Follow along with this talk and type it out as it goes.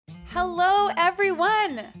Hello,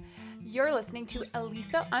 everyone! You're listening to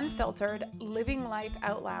Elisa Unfiltered, Living Life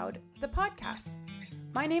Out Loud, the podcast.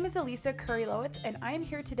 My name is Elisa Curry-Lowitz, and I am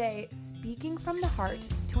here today speaking from the heart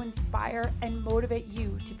to inspire and motivate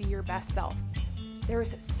you to be your best self. There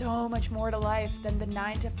is so much more to life than the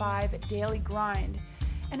 9-to-5 daily grind,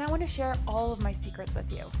 and I want to share all of my secrets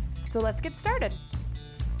with you. So let's get started.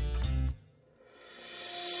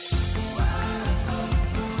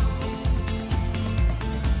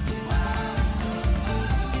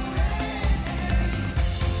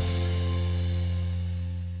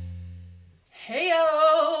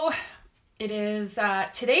 Heyo! It is,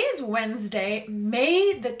 today is Wednesday,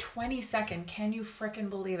 May the 22nd. Can you frickin'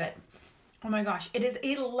 believe it? Oh my gosh, it is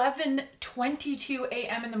 11:22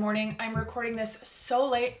 a.m. in the morning. I'm recording this so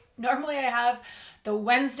late. Normally I have the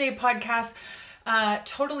Wednesday podcast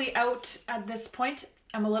totally out at this point.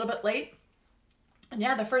 I'm a little bit late. And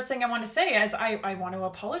yeah, the first thing I want to say is I want to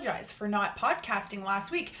apologize for not podcasting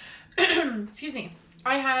last week. Excuse me.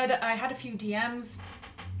 I had a few DMs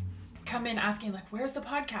come in asking like, where's the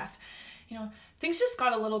podcast? You know, things just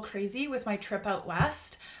got a little crazy with my trip out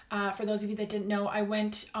west. For those of you that didn't know, I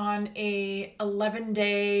went on a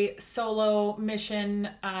 11-day solo mission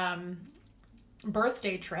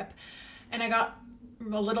birthday trip, and I got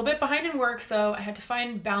a little bit behind in work, so I had to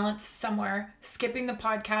find balance somewhere. Skipping the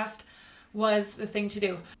podcast was the thing to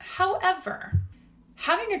do. However,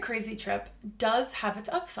 having a crazy trip does have its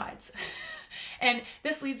upsides. And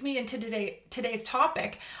this leads me into today's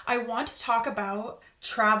topic. I want to talk about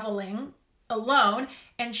traveling alone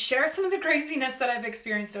and share some of the craziness that I've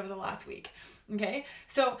experienced over the last week. Okay,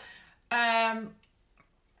 so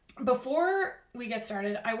before we get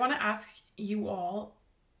started, I want to ask you all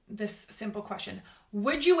this simple question.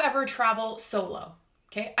 Would you ever travel solo?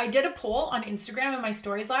 Okay, I did a poll on Instagram in my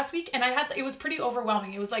stories last week, and it was pretty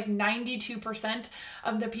overwhelming. It was like 92%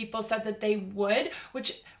 of the people said that they would,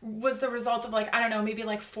 which was the result of like, I don't know, maybe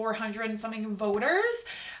like 400 and something voters,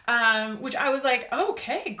 which I was like,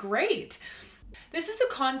 okay, great. This is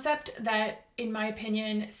a concept that, in my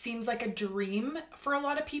opinion, seems like a dream for a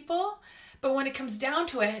lot of people, but when it comes down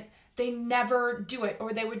to it, they never do it,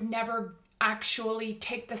 or they would never actually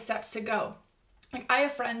take the steps to go. Like, I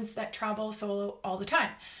have friends that travel solo all the time.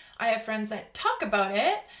 I have friends that talk about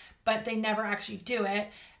it, but they never actually do it.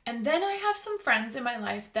 And then I have some friends in my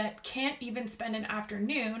life that can't even spend an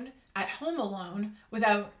afternoon at home alone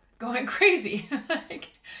without going crazy. Like,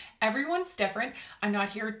 everyone's different. I'm not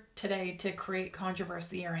here today to create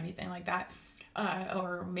controversy or anything like that.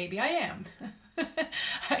 Or maybe I am.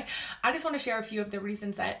 I just want to share a few of the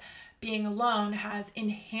reasons that being alone has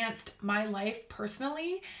enhanced my life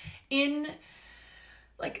personally in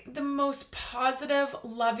like the most positive,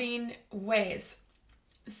 loving ways.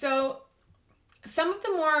 So some of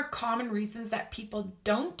the more common reasons that people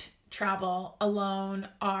don't travel alone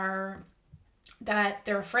are that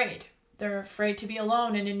they're afraid. They're afraid to be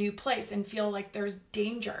alone in a new place and feel like there's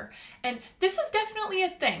danger. And this is definitely a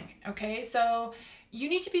thing, okay? So you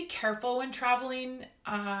need to be careful when traveling.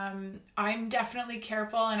 I'm definitely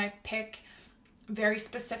careful, and I pick very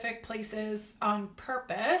specific places on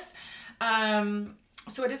purpose.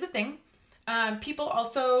 So it is a thing. People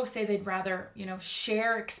also say they'd rather,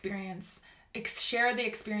 share the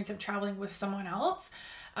experience of traveling with someone else.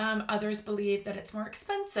 Others believe that it's more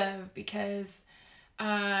expensive because,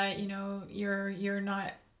 you're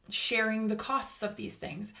not sharing the costs of these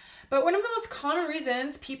things. But one of the most common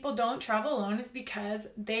reasons people don't travel alone is because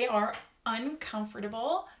they are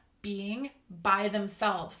uncomfortable being by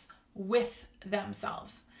themselves, with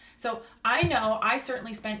themselves. So I know I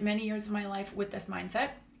certainly spent many years of my life with this mindset.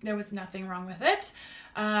 There was nothing wrong with it.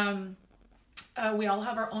 We all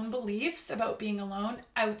have our own beliefs about being alone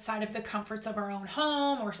outside of the comforts of our own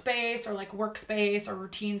home or space or like workspace or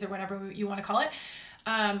routines or whatever you want to call it.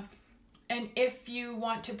 And if you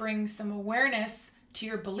want to bring some awareness to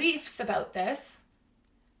your beliefs about this,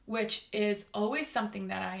 which is always something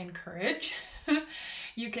that I encourage,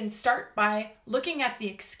 you can start by looking at the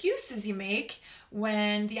excuses you make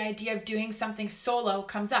when the idea of doing something solo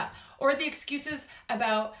comes up, or the excuses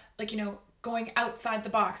about going outside the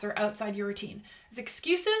box or outside your routine. These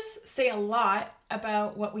excuses say a lot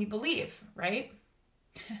about what we believe, right?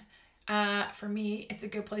 For me, it's a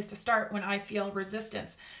good place to start when I feel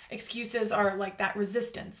resistance. Excuses are like that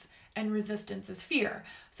resistance, and resistance is fear.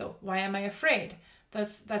 So why am I afraid?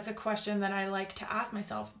 That's a question that I like to ask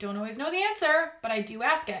myself. Don't always know the answer, but I do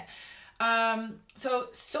ask it. So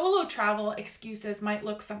solo travel excuses might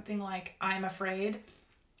look something like, I'm afraid,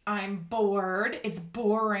 I'm bored, it's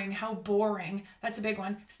boring, how boring. That's a big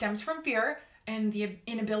one. Stems from fear and the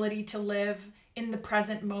inability to live in the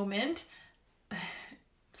present moment.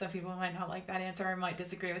 Some people might not like that answer or might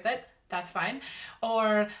disagree with it. That's fine.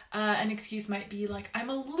 Or an excuse might be like, I'm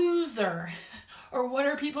a loser. Or what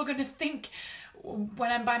are people going to think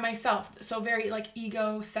when I'm by myself? So very like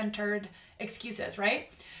ego-centered excuses, right?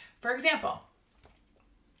 For example,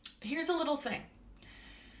 here's a little thing.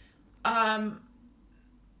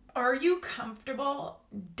 Are you comfortable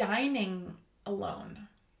dining alone?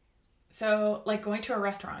 So like going to a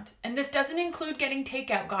restaurant. And this doesn't include getting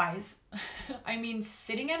takeout, guys. I mean,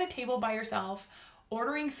 sitting at a table by yourself,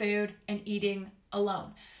 ordering food and eating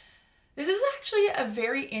alone. This is actually a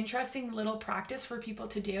very interesting little practice for people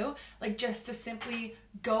to do, like just to simply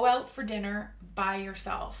go out for dinner by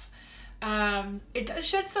yourself. It does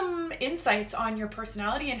shed some insights on your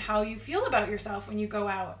personality and how you feel about yourself when you go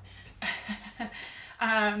out.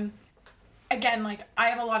 Again, like I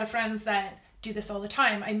have a lot of friends that do this all the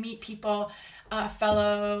time. I meet people,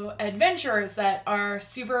 fellow adventurers that are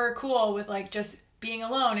super cool with like just being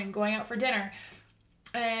alone and going out for dinner.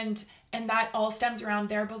 And that all stems around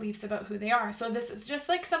their beliefs about who they are. So this is just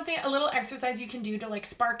like something, a little exercise you can do to like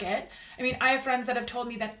spark it. I mean, I have friends that have told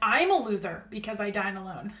me that I'm a loser because I dine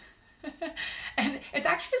alone. And it's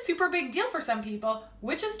actually a super big deal for some people,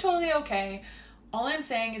 which is totally okay. All I'm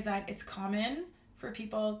saying is that it's common for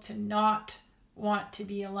people to not want to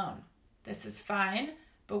be alone. This is fine,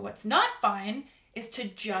 but what's not fine is to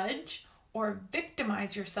judge or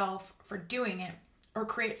victimize yourself for doing it or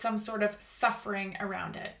create some sort of suffering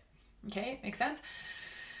around it. Okay, makes sense?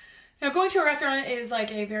 Now, going to a restaurant is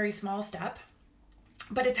like a very small step,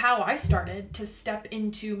 but it's how I started to step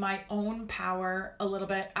into my own power a little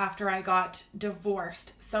bit after I got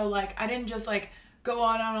divorced. So like, I didn't just like go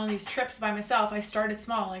on all these trips by myself. I started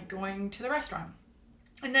small, like going to the restaurant.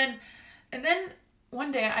 And then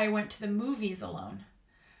one day I went to the movies alone.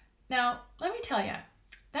 Now, let me tell you,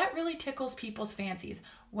 that really tickles people's fancies.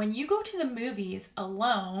 When you go to the movies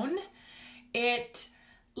alone, it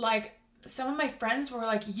like some of my friends were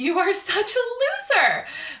like, you are such a loser,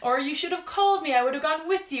 or you should have called me, I would have gone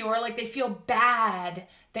with you, or like they feel bad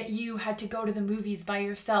that you had to go to the movies by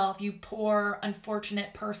yourself, you poor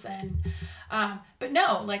unfortunate person. But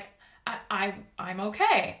no, like I'm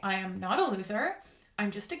okay. I am not a loser.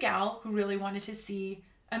 I'm just a gal who really wanted to see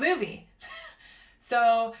a movie.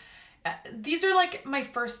 So these are like my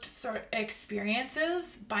first sort of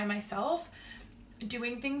experiences by myself.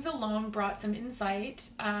 Doing things alone brought some insight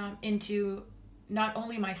into not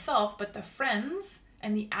only myself, but the friends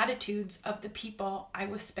and the attitudes of the people I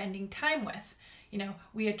was spending time with. You know,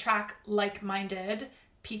 we attract like-minded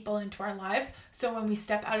people into our lives. So when we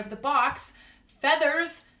step out of the box,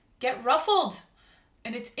 feathers get ruffled.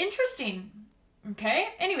 And it's interesting. Okay?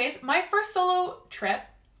 Anyways, my first solo trip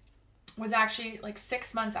was actually like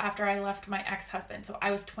 6 months after I left my ex-husband. So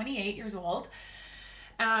I was 28 years old.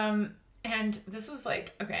 And this was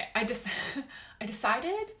like, okay, I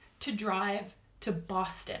decided to drive to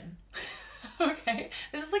Boston. Okay.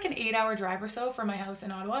 This is like an 8-hour drive or so from my house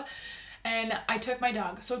in Ottawa. And I took my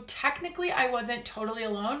dog. So technically I wasn't totally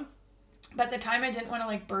alone, but at the time I didn't want to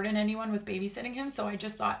like burden anyone with babysitting him. So I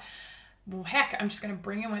just thought, well, heck, I'm just going to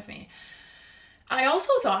bring him with me. I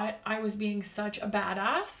also thought I was being such a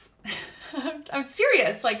badass. I'm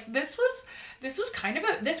serious. Like this was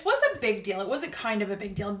a big deal. It wasn't kind of a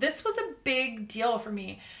big deal. This was a big deal for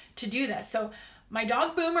me to do this. So my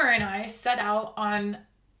dog Boomer and I set out on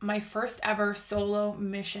my first ever solo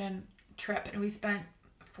mission trip. And we spent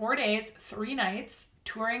 4 days, 3 nights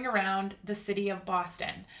touring around the city of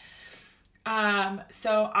Boston.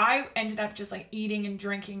 So I ended up just like eating and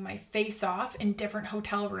drinking my face off in different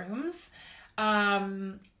hotel rooms.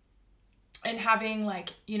 And having like,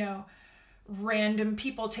 you know, random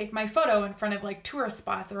people take my photo in front of like tourist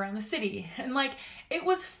spots around the city. And like, it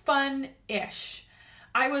was fun-ish.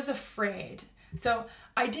 I was afraid. So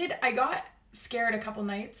I got scared a couple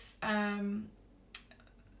nights.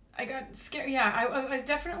 I got scared. Yeah, I was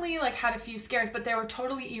definitely like had a few scares, but they were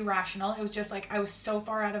totally irrational. It was just like, I was so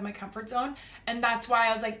far out of my comfort zone. And that's why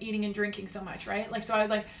I was like eating and drinking so much, right? Like, so I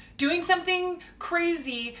was like doing something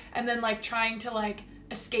crazy and then like trying to like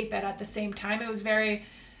escape it at the same time. It was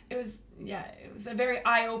a very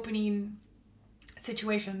eye-opening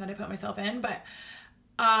situation that I put myself in. But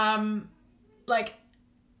like,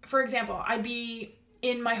 for example, I'd be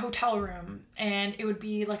in my hotel room and it would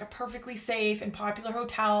be like a perfectly safe and popular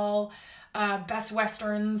hotel, Best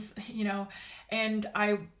Westerns, you know, and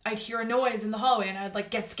I'd hear a noise in the hallway and I'd like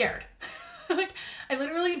get scared. Like I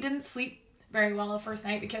literally didn't sleep very well the first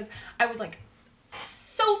night because I was like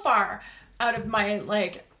so far out of my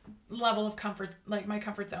like level of comfort, like my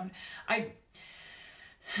comfort zone.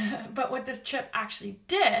 But what this trip actually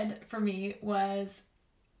did for me was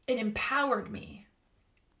it empowered me.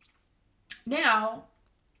 Now,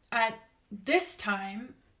 at this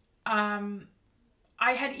time,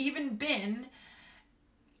 I had even been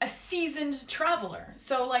a seasoned traveler.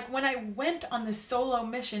 So like when I went on this solo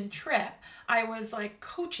mission trip, I was like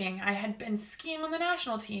coaching. I had been skiing on the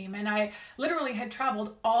national team and I literally had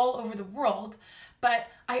traveled all over the world. But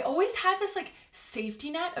I always had this like safety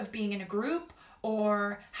net of being in a group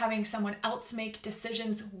or having someone else make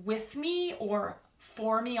decisions with me or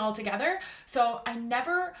for me altogether. So I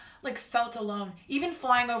never like felt alone, even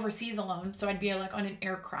flying overseas alone. So I'd be like on an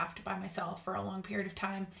aircraft by myself for a long period of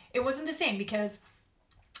time. It wasn't the same because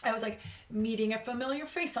I was like meeting a familiar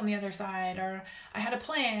face on the other side, or I had a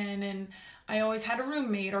plan and I always had a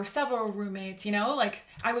roommate or several roommates, you know, like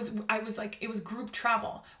I was like, it was group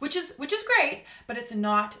travel, which is great, but it's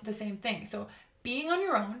not the same thing. So being on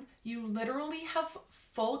your own, you literally have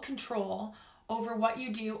full control over what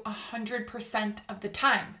you do 100% of the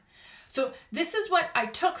time. So this is what I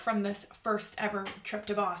took from this first ever trip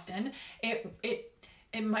to Boston. It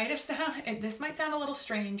might have this might sound a little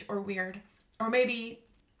strange or weird, or maybe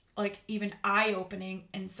like even eye-opening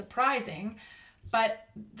and surprising, but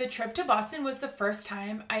the trip to Boston was the first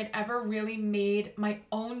time I'd ever really made my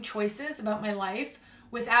own choices about my life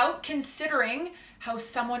without considering how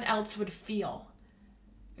someone else would feel.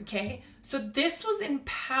 Okay, so this was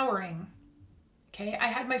empowering. Okay, I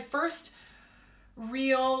had my first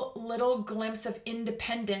real little glimpse of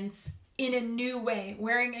independence in a new way,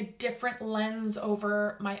 wearing a different lens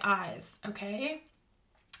over my eyes. Okay,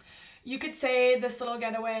 you could say this little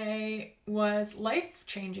getaway was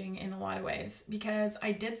life-changing in a lot of ways because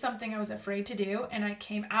I did something I was afraid to do and I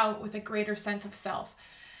came out with a greater sense of self.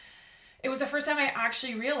 It was the first time I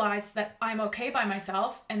actually realized that I'm okay by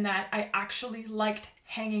myself and that I actually liked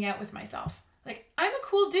hanging out with myself. Like, I'm a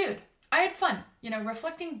cool dude. I had fun. You know,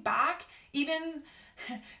 reflecting back, even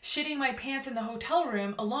shitting my pants in the hotel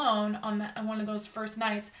room alone on one of those first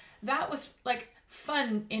nights, that was like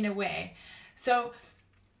fun in a way. So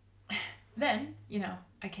then, you know,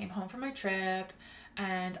 I came home from my trip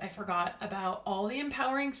and I forgot about all the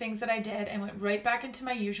empowering things that I did and went right back into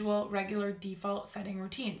my usual regular default setting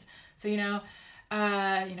routines. So, you know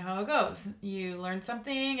how it goes. You learn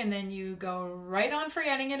something and then you go right on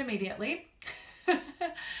forgetting it immediately.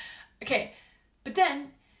 Okay, but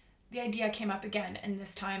then the idea came up again, and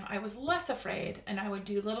this time I was less afraid, and I would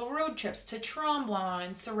do little road trips to Tremblant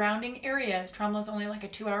and surrounding areas. Tremblant's only like a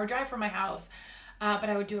 2-hour drive from my house, but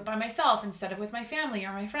I would do it by myself instead of with my family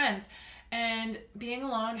or my friends. And being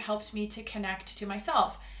alone helped me to connect to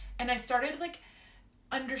myself. And I started like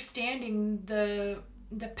understanding the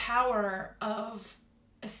power of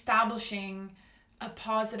establishing a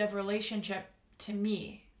positive relationship to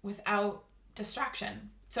me without distraction.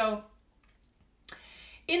 So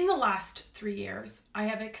in the last 3 years, I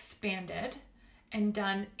have expanded and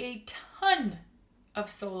done a ton of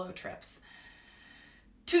solo trips.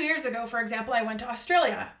 2 years ago, for example, I went to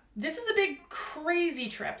Australia. This is a big, crazy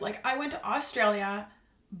trip. Like, I went to Australia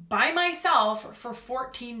by myself for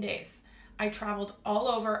 14 days. I traveled all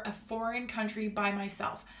over a foreign country by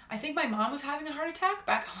myself. I think my mom was having a heart attack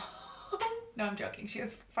back home. No, I'm joking. She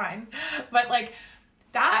was fine. But like,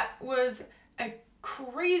 that was a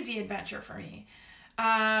crazy adventure for me.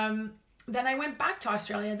 Then I went back to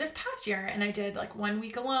Australia this past year and I did like 1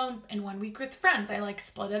 week alone and 1 week with friends. I like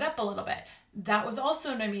split it up a little bit. That was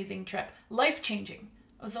also an amazing trip. Life-changing.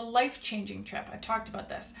 It was a life-changing trip. I've talked about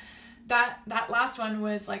this. That last one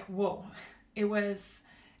was like, whoa. It was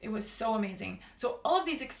so amazing. So all of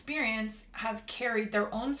these experiences have carried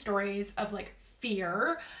their own stories of like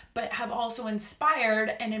fear, but have also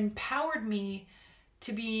inspired and empowered me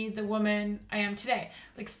to be the woman I am today.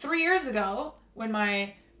 Like 3 years ago, when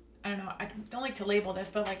I don't like to label this,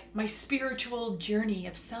 but like my spiritual journey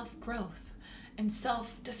of self-growth and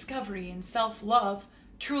self-discovery and self-love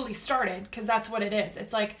truly started, because that's what it is.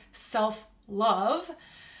 It's like self-love.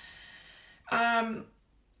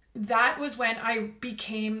 That was when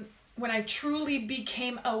I truly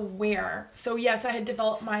became aware. So yes, I had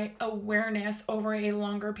developed my awareness over a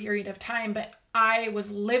longer period of time, but I was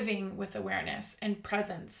living with awareness and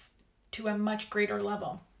presence to a much greater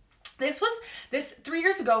level. This 3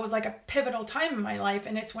 years ago was like a pivotal time in my life.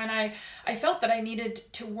 And it's when I felt that I needed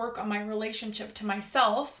to work on my relationship to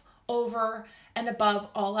myself over and above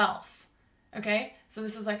all else. Okay. So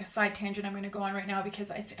this is like a side tangent I'm going to go on right now because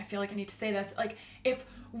I feel like I need to say this. Like, if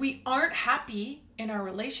we aren't happy in our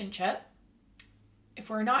relationship, if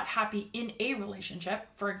we're not happy in a relationship,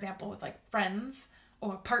 for example, with like friends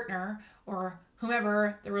or a partner or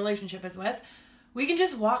whomever the relationship is with, we can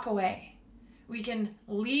just walk away. We can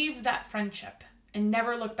leave that friendship and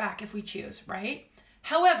never look back if we choose, right?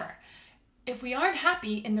 However, if we aren't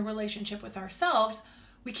happy in the relationship with ourselves,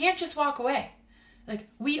 we can't just walk away. Like,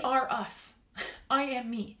 we are us. I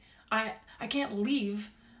am me. I can't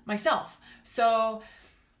leave myself. So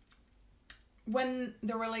when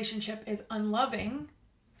the relationship is unloving,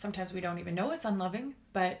 sometimes we don't even know it's unloving,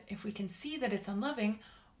 but if we can see that it's unloving,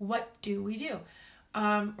 what do we do?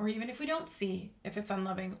 Or even if we don't see if it's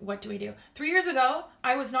unloving, what do we do? 3 years ago,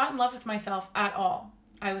 I was not in love with myself at all.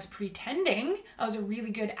 I was pretending I was a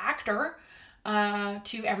really good actor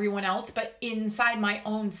to everyone else, but inside my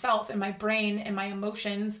own self and my brain and my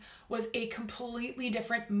emotions was a completely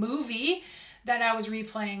different movie that I was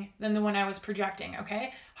replaying than the one I was projecting,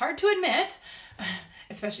 okay? Hard to admit,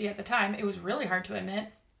 especially at the time, it was really hard to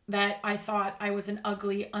admit that I thought I was an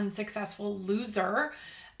ugly, unsuccessful loser.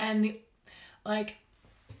 And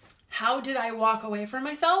how did I walk away from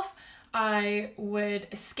myself? I would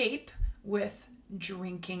escape with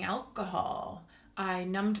drinking alcohol. I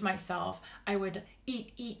numbed myself. I would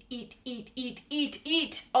eat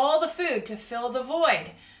all the food to fill the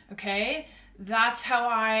void. Okay? That's how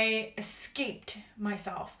I escaped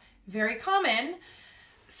myself. Very common.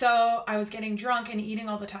 So I was getting drunk and eating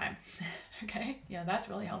all the time. Okay? Yeah, that's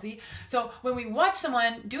really healthy. So when we watch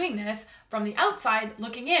someone doing this from the outside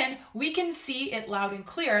looking in, we can see it loud and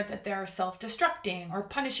clear that they're self-destructing or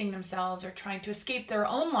punishing themselves or trying to escape their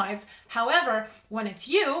own lives. However, when it's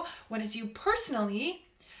you personally,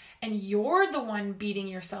 and you're the one beating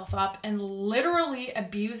yourself up and literally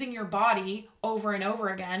abusing your body over and over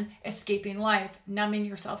again, escaping life, numbing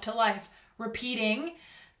yourself to life, repeating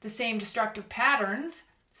the same destructive patterns,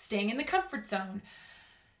 staying in the comfort zone,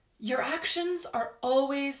 your actions are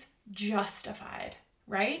always justified,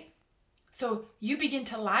 right? So you begin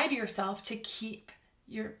to lie to yourself to keep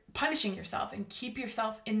punishing yourself and keep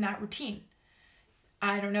yourself in that routine.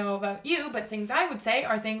 I don't know about you, but things I would say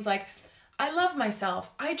are things like, I love myself.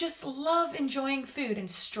 I just love enjoying food and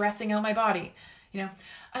stressing out my body.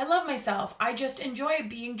 I love myself. I just enjoy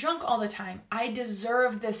being drunk all the time. I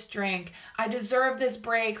deserve this drink. I deserve this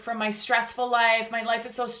break from my stressful life. My life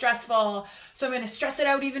is so stressful. So I'm going to stress it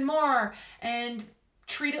out even more and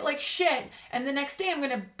treat it like shit. And the next day I'm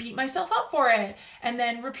going to beat myself up for it and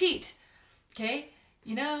then repeat. Okay?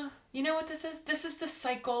 You know what this is? This is the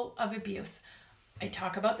cycle of abuse. I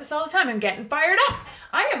talk about this all the time. I'm getting fired up.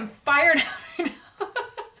 I am fired up right now.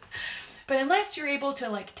 But unless you're able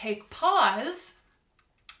to take pause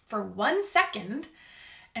for 1 second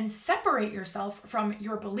and separate yourself from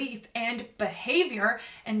your belief and behavior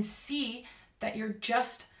and see that you're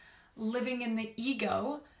just living in the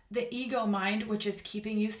ego mind, which is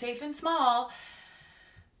keeping you safe and small,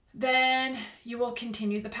 then you will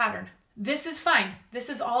continue the pattern. This is fine. This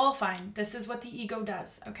is all fine. This is what the ego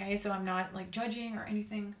does. Okay. So I'm not judging or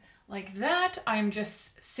anything like that. I'm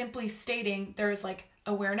just simply stating there's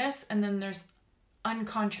awareness and then there's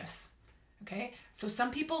unconscious. Okay. So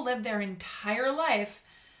some people live their entire lives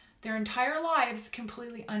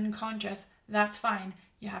completely unconscious. That's fine.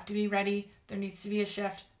 You have to be ready. There needs to be a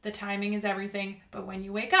shift. The timing is everything. But when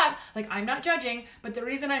you wake up, I'm not judging, but the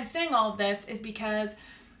reason I'm saying all of this is because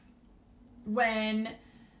when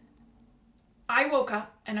I woke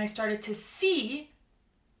up and I started to see,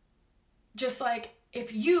 just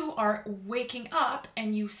if you are waking up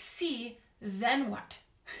and you see, then what?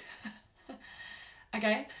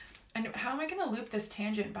 Okay. And how am I going to loop this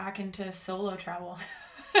tangent back into solo travel?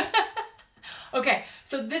 Okay.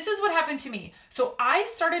 So this is what happened to me. So I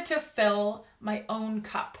started to fill my own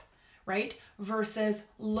cup, right? Versus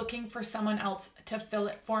looking for someone else to fill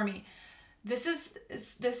it for me. This is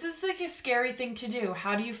a scary thing to do.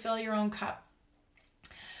 How do you fill your own cup?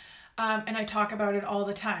 And I talk about it all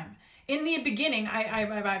the time. In the beginning,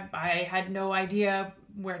 I had no idea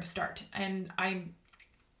where to start. And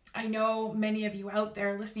I know many of you out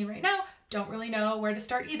there listening right now don't really know where to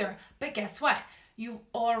start either. But guess what? You've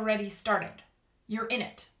already started. You're in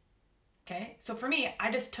it. Okay? So for me, I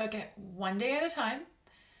just took it one day at a time.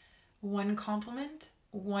 One compliment,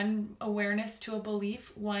 one awareness to a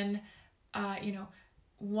belief, one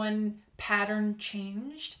pattern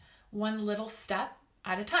changed, one little step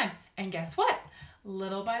at a time. And guess what?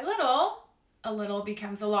 Little by little, a little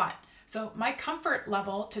becomes a lot. So my comfort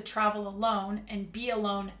level to travel alone and be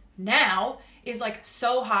alone now is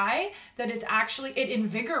so high that it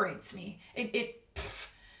invigorates me.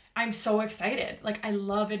 I'm so excited. I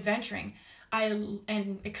love adventuring.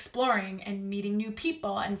 And exploring and meeting new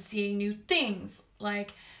people and seeing new things.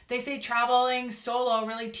 They say traveling solo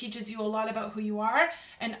really teaches you a lot about who you are.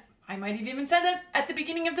 And I might have even said that at the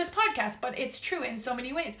beginning of this podcast, but it's true in so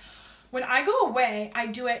many ways. When I go away, I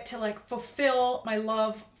do it to fulfill my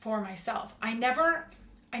love for myself. I never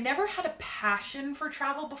I never had a passion for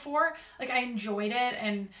travel before. Like I enjoyed it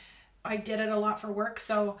and I did it a lot for work.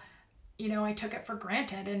 So, I took it for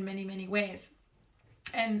granted in many, many ways.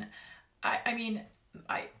 And I mean,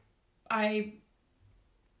 I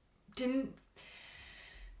didn't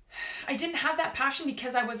have that passion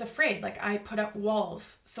because I was afraid. Like I put up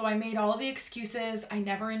walls. So I made all the excuses. I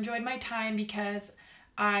never enjoyed my time because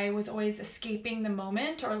I was always escaping the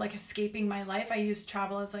moment or like escaping my life. I used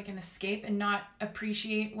travel as like an escape and not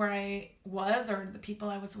appreciate where I was or the people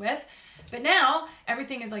I was with. But now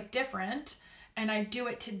everything is like different and I do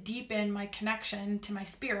it to deepen my connection to my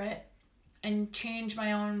spirit and change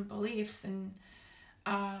my own beliefs and,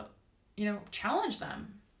 challenge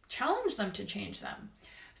them to change them.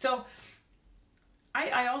 So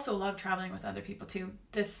I also love traveling with other people too.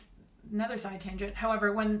 Another side tangent.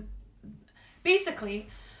 However, basically,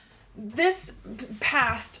 this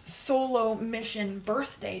past solo mission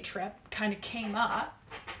birthday trip kind of came up.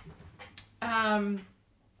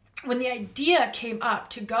 When the idea came up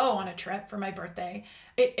to go on a trip for my birthday,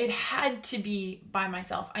 it had to be by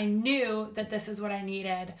myself. I knew that this is what I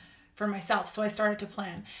needed for myself, so I started to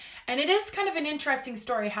plan. And it is kind of an interesting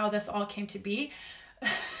story how this all came to be.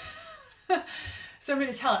 So I'm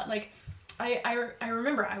going to tell it. Like, I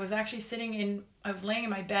remember I was actually I was laying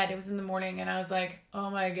in my bed. It was in the morning and I was like,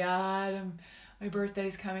 oh my God, my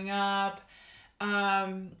birthday's coming up.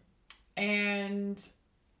 And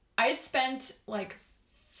I had spent like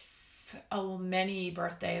many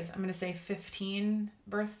birthdays. I'm going to say 15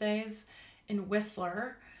 birthdays in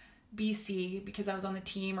Whistler, BC, because I was on the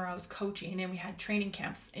team or I was coaching and we had training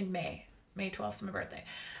camps in May 12th is my birthday.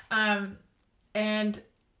 And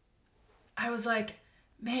I was like,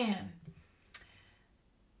 man,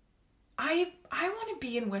 I want to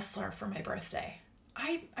be in Whistler for my birthday.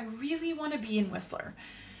 I really want to be in Whistler.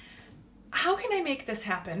 How can I make this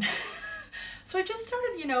happen? So I just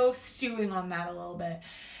started, stewing on that a little bit.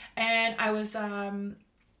 And I was,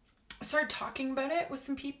 started talking about it with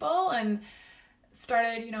some people and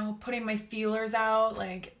started, putting my feelers out.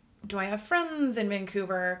 Like, do I have friends in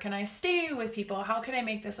Vancouver? Can I stay with people? How can I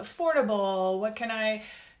make this affordable? What can I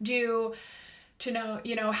do to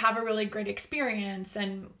have a really great experience?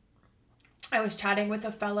 And I was chatting with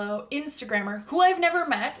a fellow Instagrammer who I've never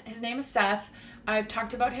met. His name is Seth. I've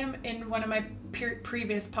talked about him in one of my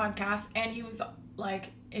previous podcasts, and he was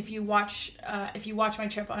like, if you watch my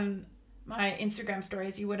trip on my Instagram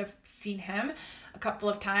stories, you would have seen him a couple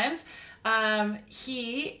of times.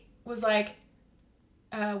 He was like,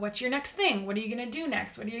 what's your next thing? What are you going to do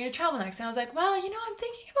next? What are you going to travel next? And I was like, well, I'm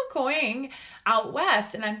thinking about going out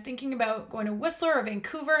west and I'm thinking about going to Whistler or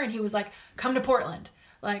Vancouver. And he was like, come to Portland.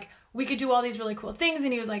 Like, we could do all these really cool things.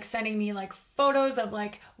 And he was like sending me like photos of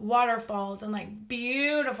like waterfalls and like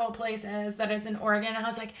beautiful places that is in Oregon. And I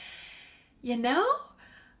was like,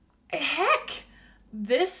 heck,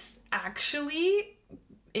 this actually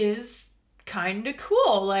is kind of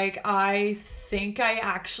cool. Like, I think I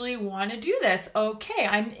actually want to do this. Okay,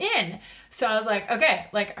 I'm in. So I was like, okay,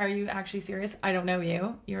 like, are you actually serious? I don't know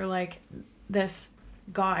you. You're like this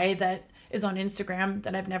guy that is on Instagram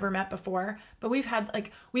that I've never met before. But we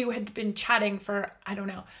had been chatting for, I don't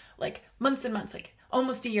know, like months and months, like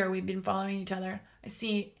almost a year we've been following each other. I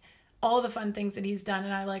see all the fun things that he's done.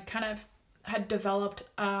 And I like kind of had developed,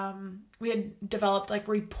 we had developed like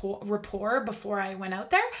rapport before I went out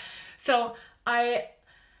there. So I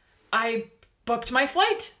booked my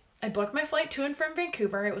flight. I booked my flight to and from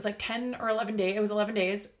Vancouver. It was like 10 or 11 days. It was 11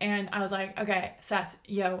 days. And I was like, okay, Seth,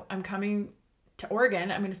 I'm coming to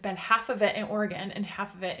Oregon. I'm going to spend half of it in Oregon and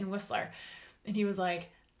half of it in Whistler. And he was like,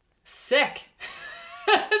 sick.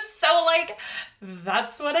 So like,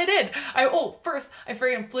 that's what I did. First I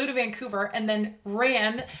freaking flew to Vancouver and then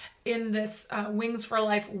ran in this Wings for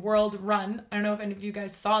Life World Run. I don't know if any of you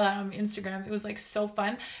guys saw that on Instagram. It was like so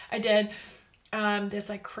fun. I did this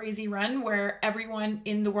like crazy run where everyone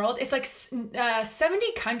in the world, it's like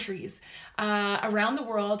 70 countries around the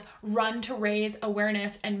world run to raise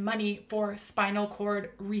awareness and money for spinal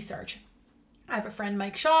cord research. I have a friend,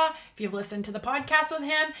 Mike Shaw. If you've listened to the podcast with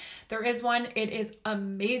him, there is one. It is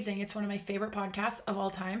amazing. It's one of my favorite podcasts of all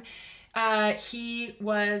time. He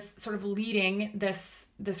was sort of leading this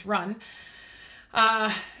run.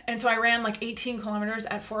 And so I ran like 18 kilometers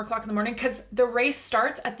at 4:00 in the morning because the race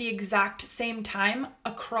starts at the exact same time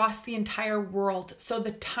across the entire world. So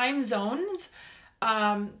the time zones,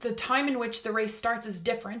 the time in which the race starts is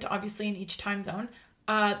different, obviously, in each time zone.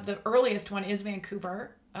 The earliest one is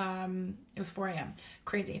Vancouver. It was 4 a.m.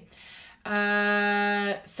 Crazy.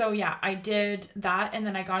 So yeah, I did that, and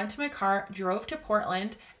then I got into my car, drove to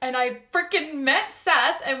Portland, and I freaking met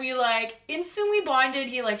Seth, and we like instantly bonded.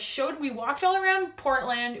 He like we walked all around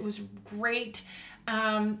Portland. It was great.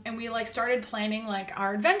 And we like started planning like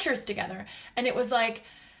our adventures together, and it was like,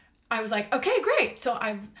 I was like, okay, great. So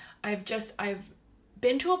I've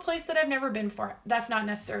been to a place that I've never been before. That's not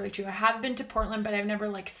necessarily true. I have been to Portland, but I've never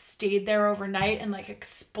like stayed there overnight and like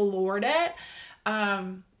explored it.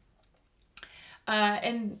 And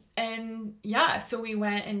yeah, so we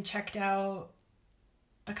went and checked out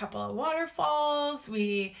a couple of waterfalls.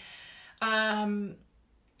 We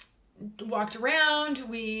walked around.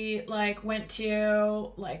 We like went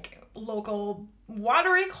to like local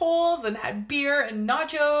watering holes and had beer and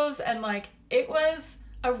nachos, and like it was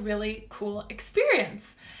a really cool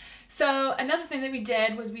experience. So another thing that we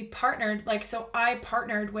did was we partnered, so I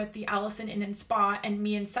partnered with the Allison Inn and Spa, and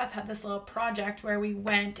me and Seth had this little project where we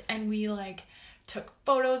went and we like took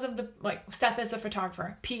photos of Seth is a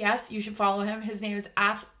photographer. P.S. You should follow him. His name is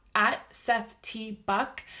at Seth T.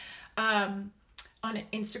 Buck on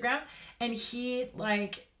Instagram, and he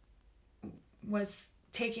like was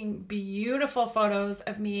taking beautiful photos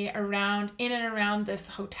of me in and around this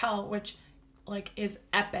hotel, which like is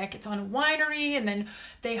epic. It's on a winery, and then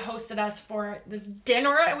they hosted us for this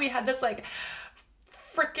dinner, and we had this like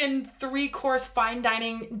freaking 3-course fine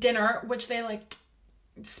dining dinner, which they like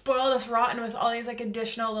spoiled us rotten with all these like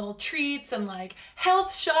additional little treats and like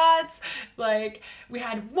health shots. Like we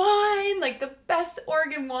had wine, like the best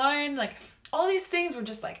Oregon wine, like all these things were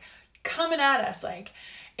just like coming at us. Like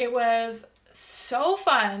it was so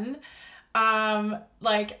fun.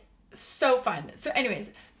 Like so fun. So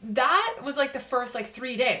anyways, that was like the first like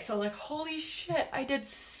 3 days. So like, holy shit, I did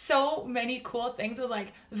so many cool things with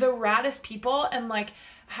like the raddest people, and like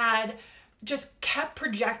had just kept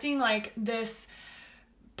projecting like this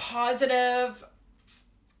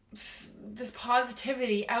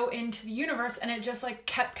positivity out into the universe, and it just like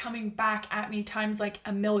kept coming back at me times like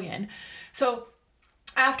a million. So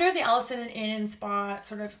after the Allison Inn and Spa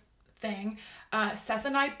sort of thing, Seth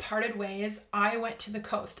and I parted ways. I went to the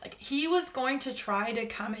coast. Like he was going to try to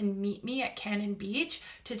come and meet me at Cannon Beach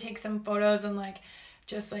to take some photos and like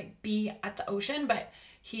just like be at the ocean, but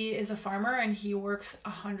he is a farmer and he works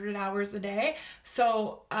 100 hours a day.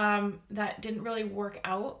 So that didn't really work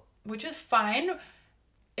out, which is fine.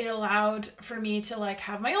 It allowed for me to like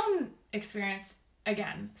have my own experience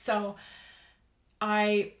again. So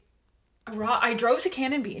I drove to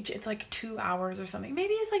Cannon Beach. It's like 2 hours or something.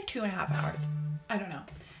 Maybe it's like 2.5 hours. I don't know.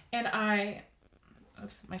 And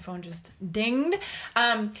oops, my phone just dinged.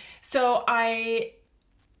 So I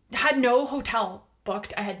had no hotel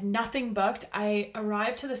booked. I had nothing booked. I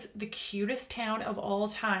arrived to the cutest town of all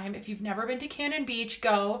time. If you've never been to Cannon Beach,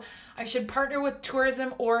 go. I should partner with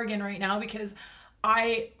Tourism Oregon right now because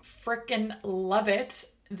I freaking love it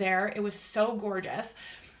there. It was so gorgeous.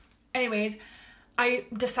 Anyways, I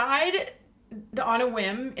decide on a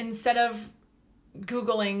whim, instead of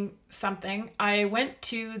Googling something, I went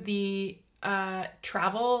to the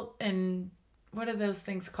travel and what are those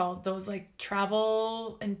things called? Those like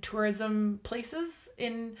travel and tourism places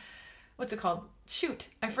in, what's it called? Shoot,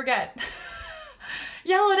 I forget.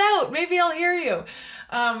 Yell it out. Maybe I'll hear you.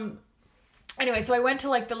 Anyway, so I went to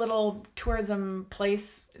like the little tourism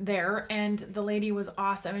place there, and the lady was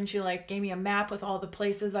awesome, and she like gave me a map with all the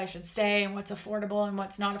places I should stay and what's affordable and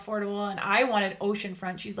what's not affordable. And I wanted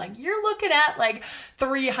oceanfront. She's like, you're looking at like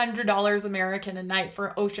 $300 American a night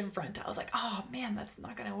for oceanfront. I was like, oh man, that's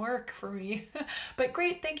not gonna work for me. But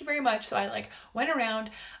great, thank you very much. So I like went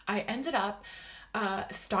around. I ended up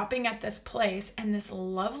stopping at this place, and this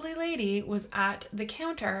lovely lady was at the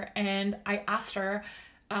counter, and I asked her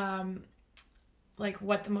like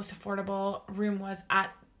what the most affordable room was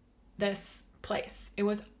at this place. It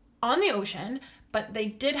was on the ocean, but they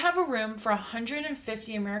did have a room for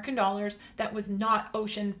 150 American dollars that was not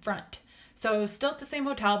ocean front. So it was still at the same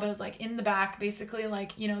hotel, but it was like in the back, basically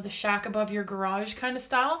like, you know, the shack above your garage kind of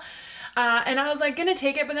style. And I was like gonna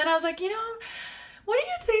take it, but then I was like, you know, what do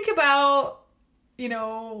you think about, you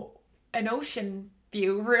know, an ocean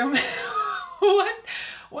view room?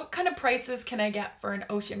 What kind of prices can I get for an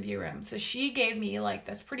ocean view room? So she gave me like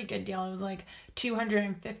this pretty good deal. It was like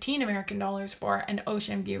 215 American dollars for an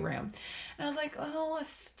ocean view room. And I was like, oh,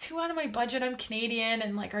 it's too out of my budget. I'm Canadian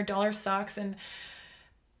and like our dollar sucks. And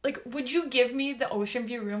like, would you give me the ocean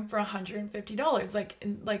view room for $150?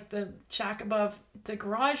 Like the shack above the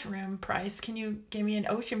garage room price, can you give me an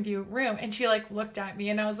ocean view room? And she like looked at me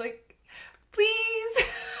and I was like, please.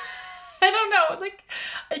 I don't know. Like,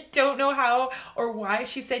 I don't know how or why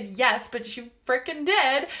she said yes, but she freaking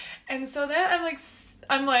did. And so then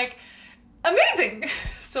I'm like, amazing.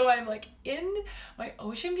 So I'm like in my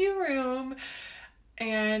ocean view room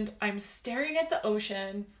and I'm staring at the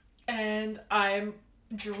ocean and I'm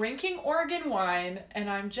drinking Oregon wine and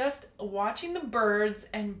I'm just watching the birds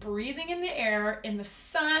and breathing in the air in the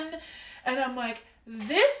sun. And I'm like,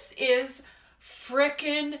 this is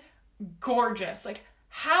freaking gorgeous. Like,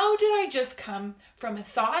 how did I just come from a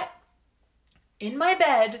thought in my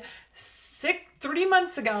bed 3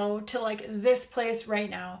 months ago to like this place right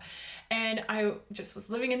now? And I just was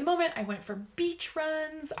living in the moment. I went for beach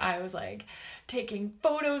runs. I was like taking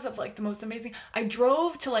photos of like the most amazing. I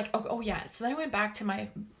drove to like, oh yeah. So then I went back to my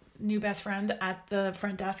new best friend at the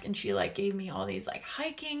front desk and she like gave me all these like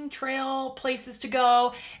hiking trail places to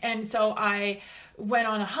go. And so I went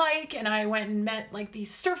on a hike and I went and met like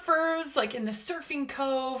these surfers like in the surfing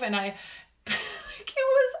cove and I, like, it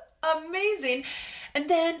was amazing. And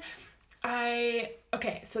then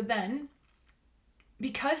so then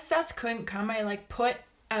because Seth couldn't come, I like put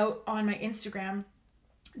out on my Instagram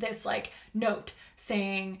this like note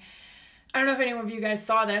saying, I don't know if any of you guys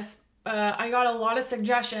saw this. I got a lot of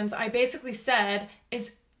suggestions. I basically said,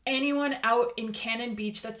 is anyone out in Cannon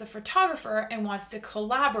Beach that's a photographer and wants to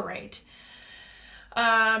collaborate?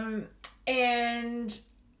 And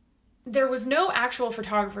there was no actual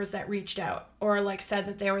photographers that reached out or like said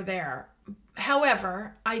that they were there.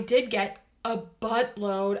 However, I did get a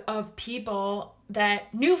buttload of people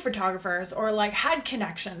that knew photographers or like had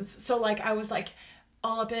connections. So like I was like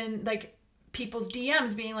all up in like people's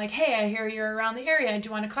DMs being like, hey, I hear you're around the area. Do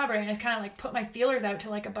you want to collaborate? And I kind of like put my feelers out to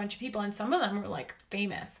like a bunch of people. And some of them were like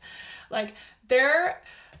famous. Like they're,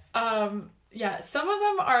 some of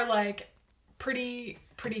them are like pretty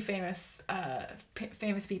famous,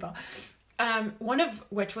 famous people. One of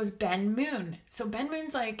which was Ben Moon. So Ben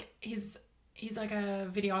Moon's like, he's like a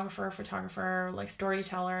videographer, photographer, like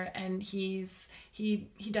storyteller, and he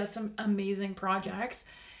does some amazing projects.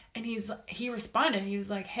 And he responded, he was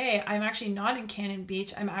like, hey, I'm actually not in Cannon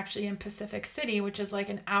Beach. I'm actually in Pacific City, which is like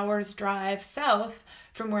an hour's drive south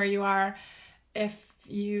from where you are. If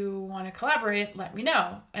you want to collaborate, let me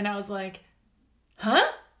know. And I was like,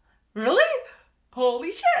 huh? Really?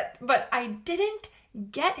 Holy shit. But I didn't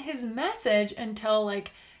get his message until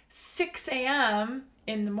like 6 a.m.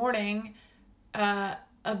 in the morning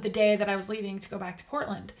of the day that I was leaving to go back to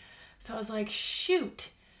Portland. So I was like, shoot.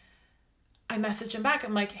 I messaged him back.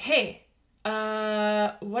 I'm like, hey,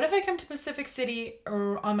 what if I come to Pacific City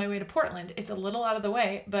or on my way to Portland? It's a little out of the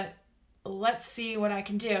way, but let's see what I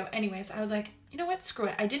can do. Anyways, I was like, you know what? Screw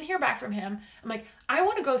it. I didn't hear back from him. I'm like, I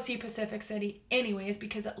want to go see Pacific City anyways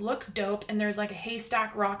because it looks dope and there's like a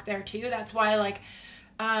haystack rock there too. That's why like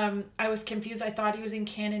I was confused. I thought he was in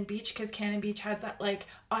Cannon Beach because Cannon Beach has that like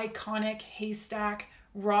iconic haystack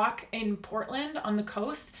rock in Portland on the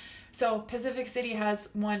coast. So Pacific City has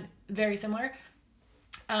one very similar.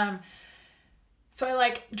 So I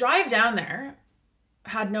like drive down there,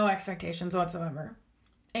 had no expectations whatsoever.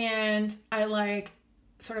 And I like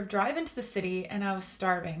sort of drive into the city and I was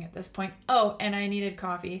starving at this point. Oh, and I needed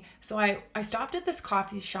coffee. So I stopped at this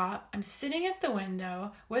coffee shop. I'm sitting at the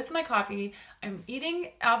window with my coffee. I'm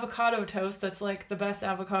eating avocado toast. That's like the best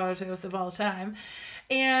avocado toast of all time.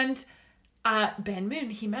 And Ben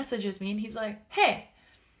Moon, he messages me and he's like, hey,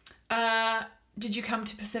 did you come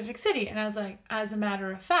to Pacific City? And I was like, as a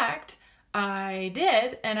matter of fact, I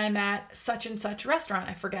did. And I'm at such and such restaurant.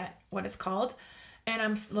 I forget what it's called. And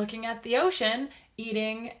I'm looking at the ocean,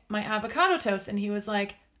 eating my avocado toast. And he was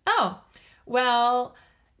like, oh, well,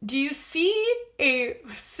 do you see a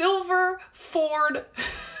silver Ford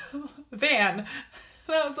van?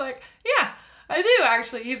 And I was like, yeah, I do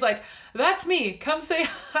actually. He's like, that's me. Come say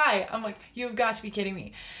hi. I'm like, you've got to be kidding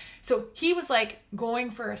me. So he was like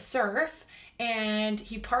going for a surf and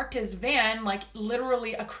he parked his van like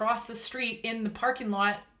literally across the street in the parking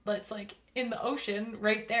lot that's like in the ocean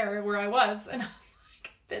right there where I was. And I was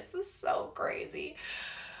like, this is so crazy.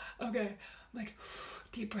 Okay. I'm like,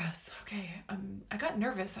 deep breaths. Okay. I got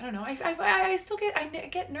nervous. I don't know. I still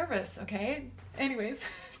get nervous. Okay. Anyways,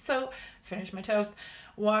 so finish my toast,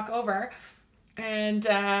 walk over and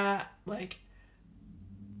like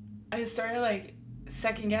I started like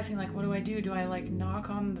second guessing, like, what do I do? Do I like knock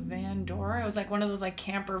on the van door? It was like one of those like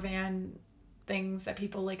camper van things that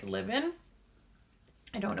people like live in.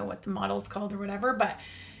 I don't know what the model's called or whatever, but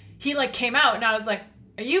he like came out and I was like,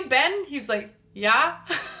 are you Ben? He's like, yeah.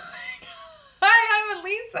 Hi, I'm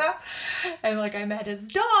Elisa. And like I met his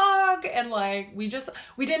dog and like we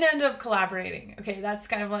didn't end up collaborating. Okay, that's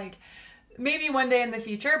kind of like maybe one day in the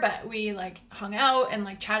future, but we like hung out and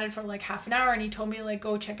like chatted for like half an hour and he told me to like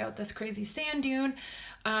go check out this crazy sand dune.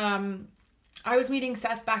 I was meeting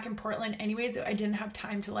Seth back in Portland anyways. I didn't have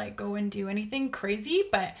time to like go and do anything crazy,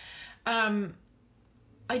 but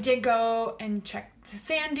I did go and check the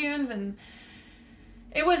sand dunes, and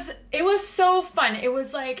it was so fun. It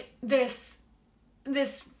was like this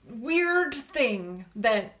weird thing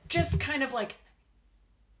that just kind of like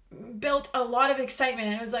built a lot of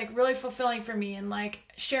excitement. It was like really fulfilling for me, and like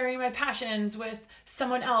sharing my passions with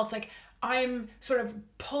someone else. Like I'm sort of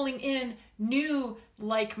pulling in new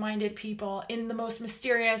like-minded people in the most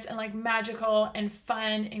mysterious and like magical and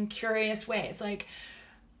fun and curious ways. Like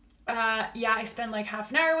I spent like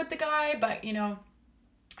half an hour with the guy, but you know,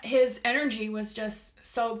 his energy was just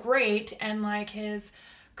so great, and like his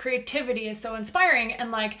creativity is so inspiring,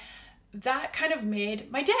 and like that kind of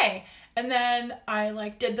made my day. And then I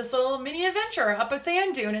like did this little mini adventure up at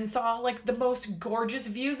Sand Dune and saw like the most gorgeous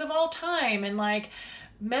views of all time, and like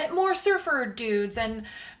met more surfer dudes and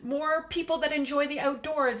more people that enjoy the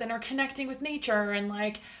outdoors and are connecting with nature, and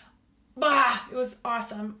like it was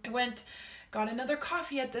awesome. I got another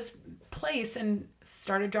coffee at this place and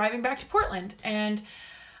started driving back to Portland, and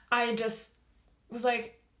I just was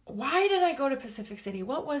like, why did I go to Pacific City?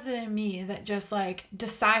 What was it in me that just like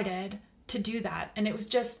decided to do that? And it was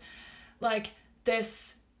just like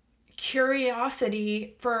this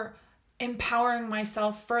curiosity for empowering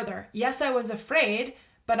myself further. Yes, I was afraid,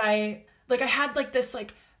 but I had like this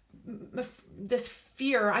this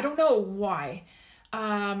fear. I don't know why.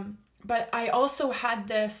 But I also had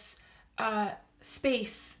this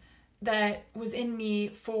space that was in me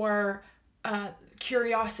for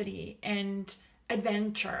curiosity and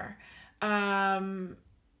adventure,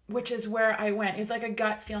 which is where I went. It's like a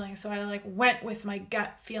gut feeling. So I like went with my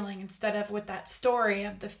gut feeling instead of with that story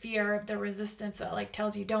of the fear of the resistance that like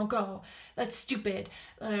tells you don't go, that's stupid,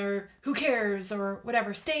 or who cares, or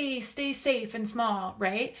whatever. Stay safe and small,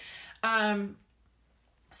 right?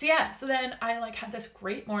 So then I like had this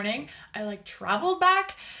great morning. I like traveled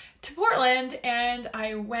back to Portland, and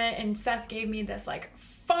I went, and Seth gave me this like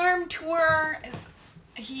farm tour.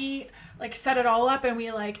 He like set it all up, and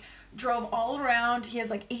we like drove all around. He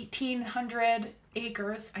has like 1,800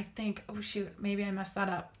 acres, I think. Oh shoot, maybe I messed that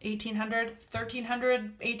up. 1,800,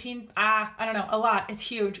 1,300, 18, I don't know, a lot. It's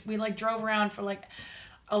huge. We like drove around for like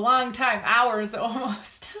a long time, hours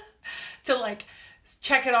almost, to like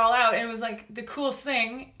check it all out. And it was like the coolest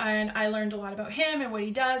thing. And I learned a lot about him and what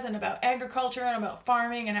he does, and about agriculture and about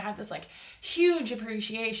farming. And I had this like huge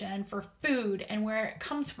appreciation for food and where it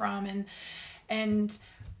comes from, and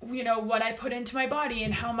you know, what I put into my body,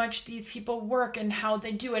 and how much these people work and how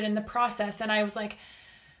they do it in the process. And I was like,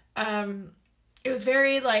 it was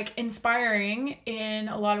very like inspiring in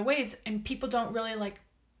a lot of ways, and people don't really like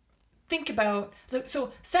think about.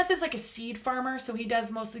 So Seth is like a seed farmer, so he does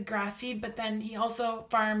mostly grass seed, but then he also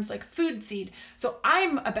farms like food seed. So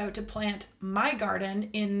I'm about to plant my garden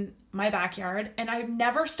in my backyard, and I've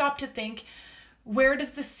never stopped to think, where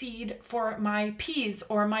does the seed for my peas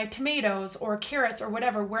or my tomatoes or carrots or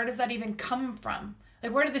whatever, where does that even come from?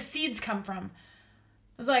 Like, where do the seeds come from? I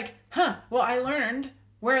was like, well, I learned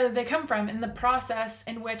where they come from in the process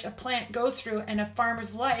in which a plant goes through in a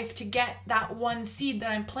farmer's life to get that one seed that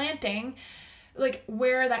I'm planting, like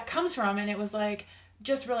where that comes from. And it was like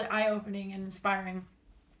just really eye-opening and inspiring.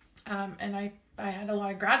 And I had a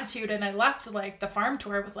lot of gratitude, and I left like the farm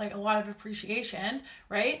tour with like a lot of appreciation,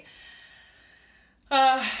 right?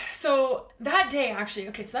 So that day actually,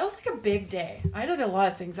 so that was like a big day. I did a lot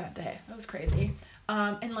of things that day. That was crazy.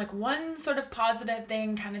 And like one sort of positive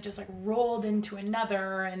thing kind of just like rolled into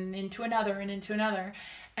another and into another and into another.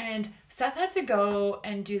 And Seth had to go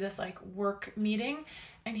and do this like work meeting.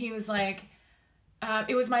 And he was like,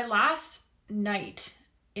 it was my last night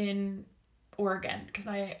in Oregon, because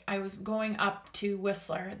I was going up to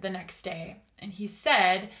Whistler the next day. And he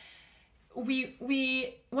said, we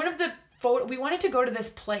wanted to go to this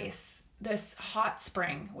place, this hot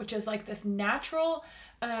spring, which is like this natural,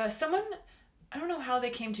 I don't know how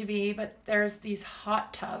they came to be, but there's these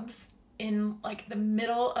hot tubs in like the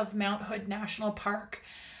middle of Mount Hood National Park.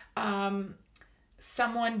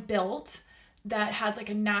 Someone built that has like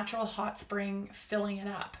a natural hot spring filling it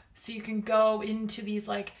up. So you can go into these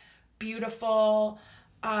like beautiful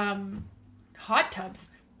hot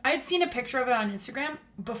tubs. I had seen a picture of it on Instagram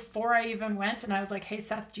before I even went, and I was like, hey,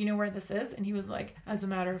 Seth, do you know where this is? And he was like, as a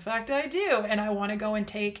matter of fact, I do. And I want to go and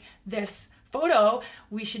take this photo.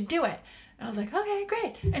 We should do it. And I was like, okay,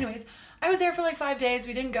 great. Anyways, I was there for like 5 days.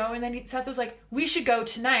 We didn't go. And then Seth was like, we should go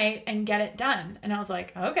tonight and get it done. And I was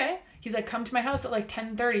like, okay. He's like, come to my house at like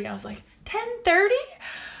 10:30. I was like, 10:30?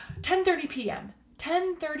 10:30 p.m.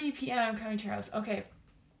 10:30 p.m. I'm coming to your house. Okay.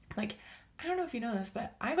 Like, I don't know if you know this,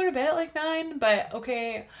 but I go to bed at like 9, but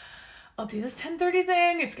okay, I'll do this 10:30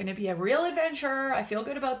 thing. It's going to be a real adventure. I feel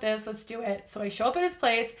good about this. Let's do it. So I show up at his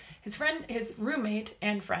place. His roommate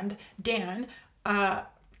and friend, Dan,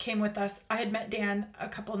 came with us. I had met Dan a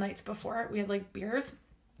couple nights before. We had like beers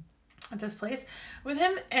at this place with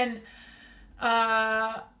him. And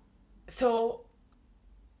so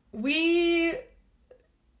we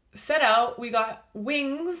set out. We got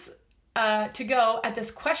wings to go at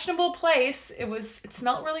this questionable place. It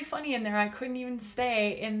smelled really funny in there. I couldn't even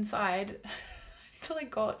stay inside to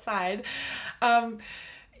like go outside.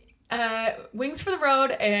 Wings for the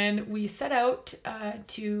road, and we set out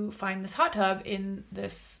to find this hot tub in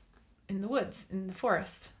the woods, in the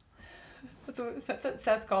forest. That's what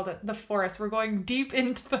Seth called it, the forest. We're going deep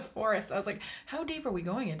into the forest. I was like, how deep are we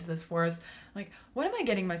going into this forest? Like, what am I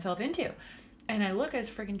getting myself into? And I look at his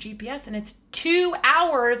freaking GPS, and it's 2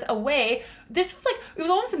 hours away. It was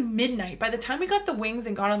almost midnight by the time we got the wings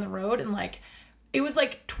and got on the road, and like it was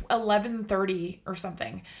like 11:30 or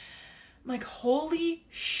something. I'm like, holy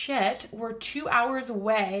shit, we're 2 hours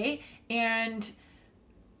away, and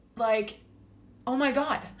like, oh my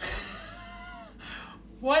God.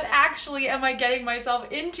 What actually am I getting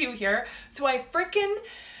myself into here? So I freaking,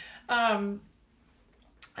 I'm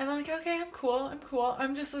like, okay, I'm cool.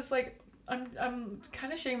 I'm just this like, I'm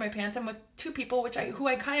kind of shitting my pants. I'm with two people, who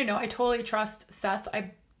I kind of know. I totally trust Seth.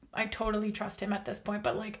 I totally trust him at this point.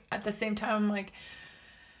 But like, at the same time, I'm like,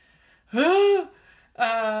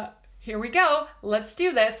 here we go. Let's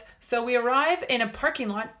do this. So we arrive in a parking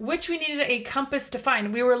lot, which we needed a compass to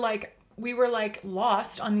find. We were like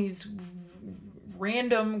lost on these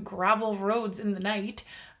random gravel roads in the night.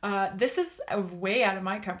 This is way out of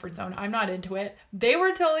my comfort zone. I'm not into it. They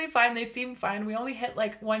were totally fine. They seemed fine. We only hit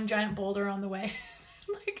like one giant boulder on the way.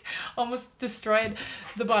 Like almost destroyed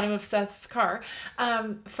the bottom of Seth's car.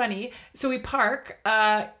 Funny. So we park.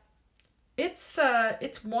 It's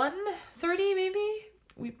 1:30 maybe.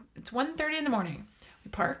 It's 1:30 in the morning.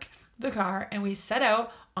 We park the car and we set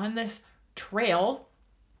out on this trail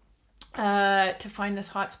to find this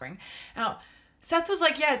hot spring. Now, Seth was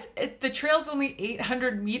like, yeah, the trail's only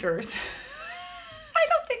 800 meters. I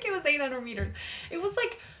don't think it was 800 meters. It was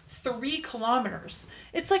like 3 kilometers.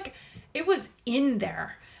 It's like, it was in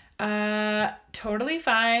there. Totally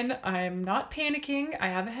fine. I'm not panicking. I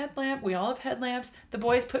have a headlamp. We all have headlamps. The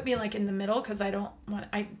boys put me like in the middle because I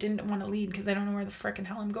didn't want to lead because I don't know where the frickin'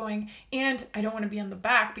 hell I'm going. And I don't want to be on the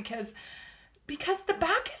back because the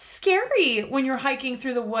back is scary when you're hiking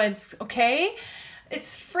through the woods, okay?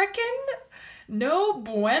 It's frickin' no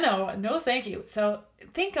bueno. No, thank you. So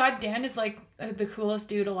thank God Dan is like the coolest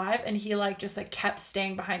dude alive. And he like just like kept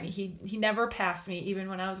staying behind me. He never passed me even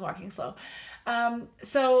when I was walking slow.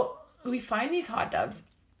 So we find these hot tubs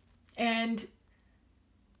and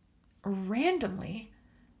randomly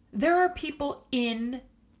there are people in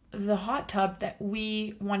the hot tub that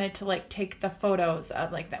we wanted to like take the photos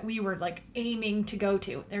of, like that we were like aiming to go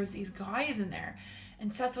to. There's these guys in there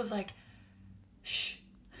and Seth was like, shh,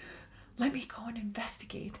 let me go and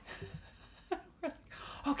investigate. We're like,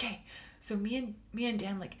 okay. So me and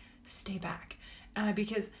Dan like stay back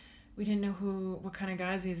because we didn't know what kind of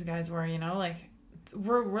guys these guys were, you know, like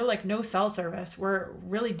we're like no cell service. We're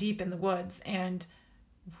really deep in the woods and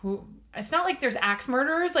it's not like there's axe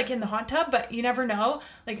murderers like in the hot tub, but you never know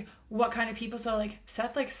like what kind of people. So like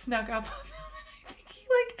Seth like snuck up on them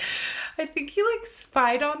and I think he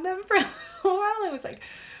spied on them for a little while. I was like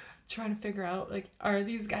trying to figure out like, are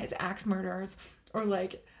these guys axe murderers or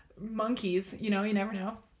like monkeys, you know, you never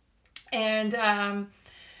know. And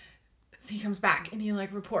so he comes back and he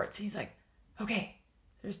like reports. He's like, okay,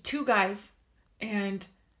 there's 2 guys and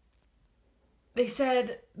they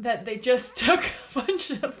said that they just took a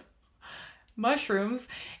bunch of mushrooms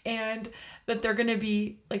and that they're going to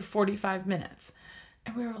be like 45 minutes.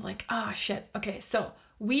 And we were like, oh shit. Okay. So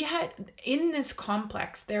we had in this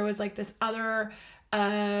complex, there was like this other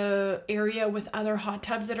area with other hot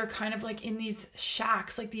tubs that are kind of like in these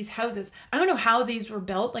shacks, like these houses. I don't know how these were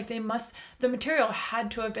built. Like the material had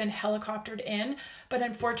to have been helicoptered in, but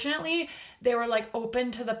unfortunately they were like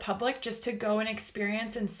open to the public just to go and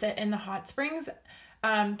experience and sit in the hot springs.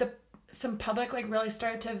 Some public like really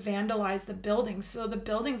started to vandalize the buildings. So the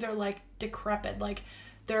buildings are like decrepit, like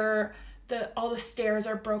all the stairs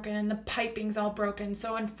are broken and the piping's all broken.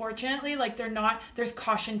 So unfortunately, like there's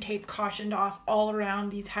caution tape cautioned off all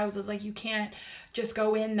around these houses. Like you can't just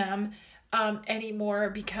go in them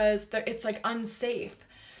anymore because it's like unsafe.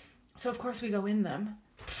 So of course we go in them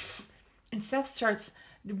and Seth starts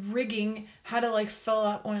rigging how to like fill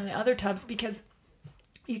up one of the other tubs because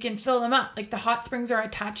you can fill them up. Like the hot springs are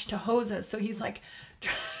attached to hoses. So he's like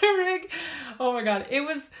trying to rig. Oh my God. It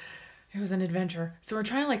was an adventure. So we're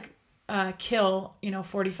trying to like kill,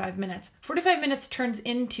 45 minutes. 45 minutes turns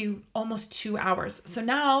into almost 2 hours. So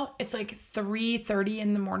now it's like 3:30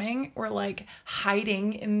 in the morning. We're like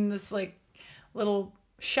hiding in this like little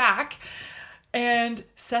shack. And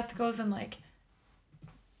Seth goes and like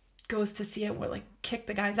goes to see it, what, like kick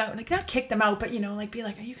the guys out, like not kick them out, but like be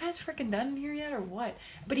like, are you guys freaking done here yet or what?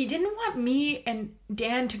 But he didn't want me and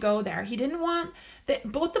Dan to go there. He didn't want that.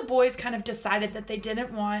 Both the boys kind of decided that they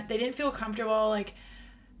didn't feel comfortable like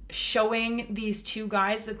showing these two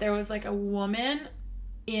guys that there was like a woman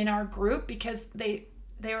in our group, because they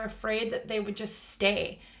were afraid that they would just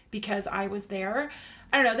stay because I was there.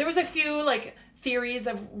 I don't know. There was a few like theories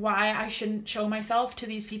of why I shouldn't show myself to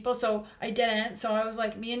these people, so I didn't. So I was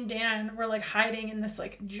like, me and Dan were like hiding in this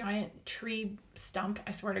like giant tree stump.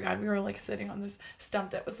 I swear to God, we were like sitting on this stump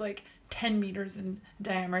that was like 10 meters in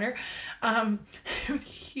diameter. It was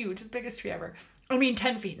huge, the biggest tree ever.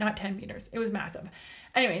 10 feet, not 10 meters. It was massive.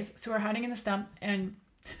 Anyways, so we're hiding in the stump, and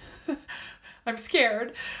I'm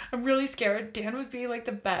scared. I'm really scared. Dan was being like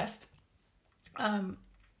the best.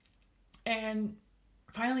 And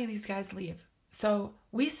finally these guys leave. So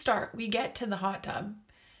we get to the hot tub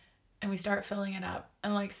and we start filling it up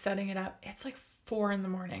and like setting it up. It's like 4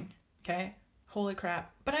 a.m. Okay. Holy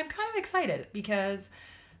crap. But I'm kind of excited because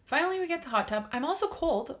finally we get the hot tub. I'm also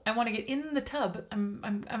cold. I want to get in the tub. I'm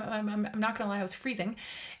not going to lie. I was freezing.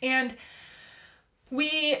 And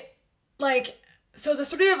we like, so the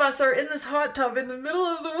 3 of us are in this hot tub in the middle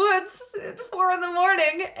of the woods at 4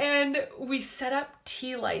 a.m. and we set up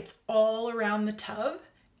tea lights all around the tub.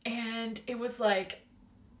 And it was like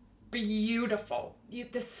beautiful.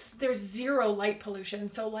 There's zero light pollution.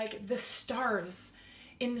 So like the stars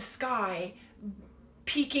in the sky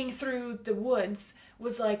peeking through the woods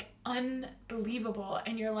was like unbelievable.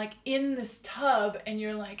 And you're like in this tub and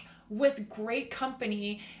you're like with great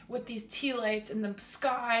company with these tea lights in the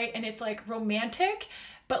sky. And it's like romantic,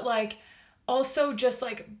 but like also just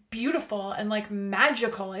like beautiful and like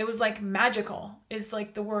magical. It was like magical is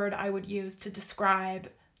like the word I would use to describe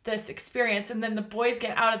this experience. And then the boys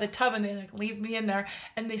get out of the tub and they like leave me in there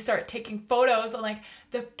and they start taking photos, and like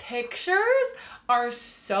the pictures are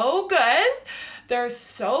so good. They're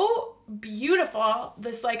so beautiful.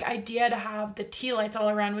 This like idea to have the tea lights all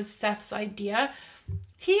around was Seth's idea.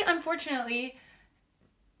 He unfortunately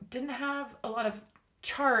didn't have a lot of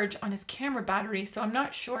charge on his camera battery, so I'm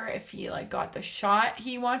not sure if he like got the shot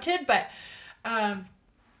he wanted, but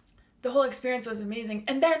the whole experience was amazing.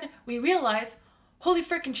 And then we realized, holy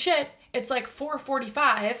freaking shit, it's like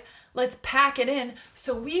 4:45. Let's pack it in.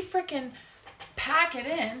 So we freaking pack it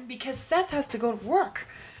in because Seth has to go to work.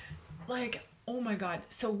 Like, oh my God.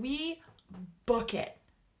 So we book it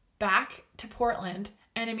back to Portland.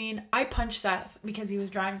 And I punched Seth because he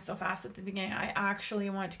was driving so fast at the beginning. I actually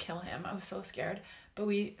wanted to kill him. I was so scared. But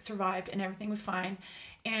we survived and everything was fine.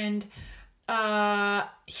 And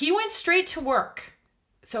he went straight to work.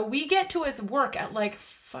 So we get to his work at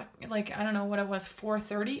I don't know what it was,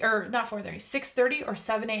 4:30 or not 4:30, 6:30 or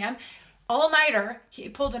 7 a.m. All-nighter. He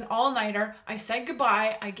pulled an all-nighter. I said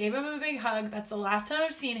goodbye. I gave him a big hug. That's the last time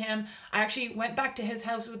I've seen him. I actually went back to his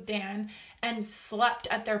house with Dan and slept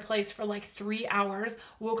at their place for like 3 hours,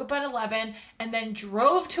 woke up at 11, and then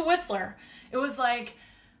drove to Whistler. It was like,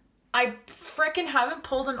 I freaking haven't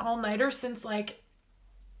pulled an all-nighter since like,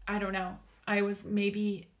 I don't know. I was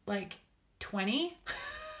maybe like 20.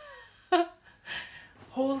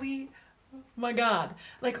 Holy my God.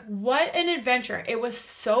 Like, what an adventure. It was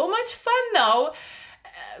so much fun though.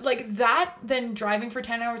 Like that, then driving for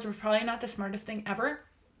 10 hours was probably not the smartest thing ever.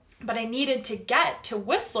 But I needed to get to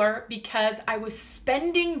Whistler because I was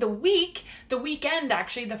spending the weekend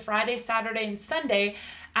actually, the Friday, Saturday, and Sunday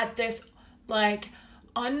at this like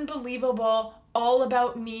unbelievable all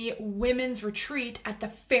about me women's retreat at the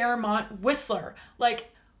Fairmont Whistler.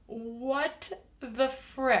 Like, what the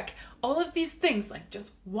frick? All of these things, like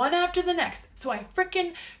just one after the next. So I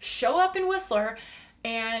freaking show up in Whistler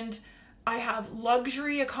and I have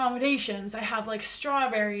luxury accommodations. I have like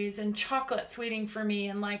strawberries and chocolates waiting for me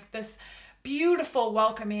and like this beautiful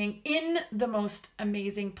welcoming in the most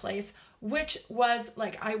amazing place, which was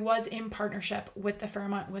like, I was in partnership with the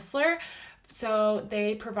Fairmont Whistler. So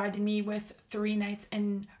they provided me with 2 nights,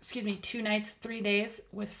 3 days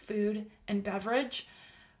with food and beverage.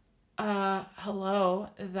 Hello,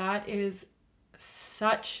 that is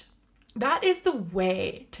the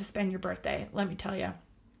way to spend your birthday. Let me tell you,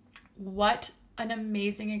 what an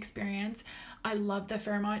amazing experience. I love the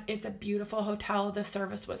Fairmont. It's a beautiful hotel. The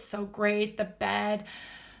service was so great. The bed,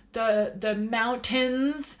 the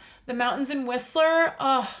mountains in Whistler.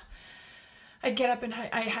 Oh, I'd get up and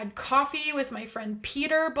I had coffee with my friend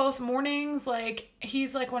Peter both mornings. Like,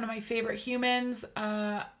 he's like one of my favorite humans.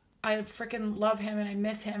 I freaking love him and I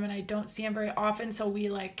miss him and I don't see him very often. So we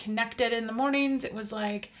like connected in the mornings. It was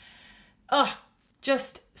like,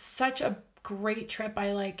 just such a great trip.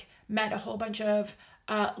 I like met a whole bunch of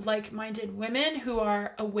like-minded women who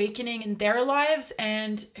are awakening in their lives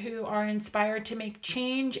and who are inspired to make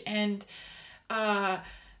change and,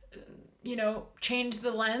 change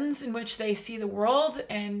the lens in which they see the world.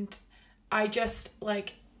 And I just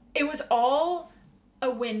like, it was all a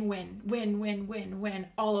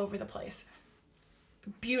win all over the place.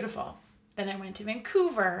 Beautiful. Then I went to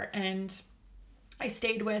Vancouver and I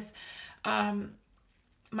stayed with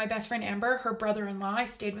my best friend Amber, her brother-in-law. I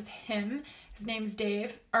stayed with him. His name's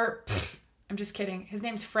Dave. I'm just kidding. His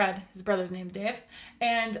name's Fred. His brother's name's Dave.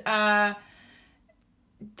 And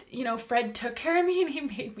Fred took care of me and he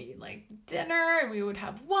made me like dinner and we would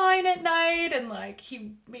have wine at night and like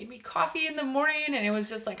he made me coffee in the morning and it was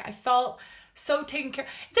just like I felt so taken care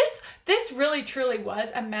of. This really truly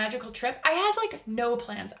was a magical trip. I had like no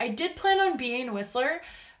plans. I did plan on being in Whistler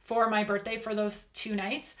for my birthday for those 2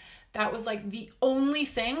 nights. That was like the only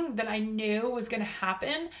thing that I knew was going to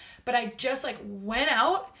happen, but I just like went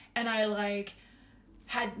out and I like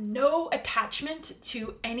had no attachment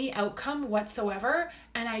to any outcome whatsoever.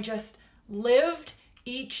 And I just lived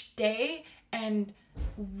each day and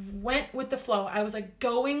went with the flow. I was like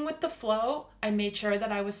going with the flow. I made sure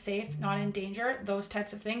that I was safe, not in danger. Those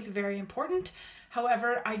types of things, very important.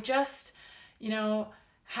 However, I just,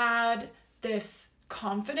 had this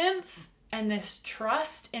confidence and this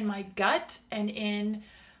trust in my gut and in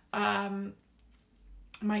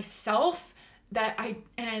myself that I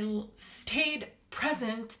stayed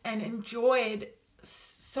present and enjoyed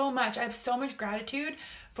so much. I have so much gratitude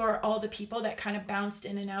for all the people that kind of bounced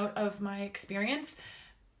in and out of my experience.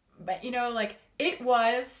 But it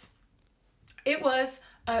was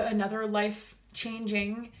another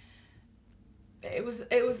life-changing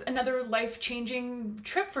another life-changing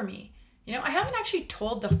trip for me. I haven't actually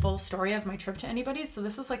told the full story of my trip to anybody, so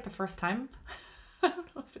this was like the first time. I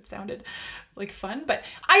don't know if it sounded like fun, but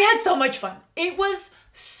I had so much fun. It was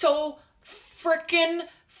so freaking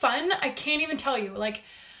fun. I can't even tell you.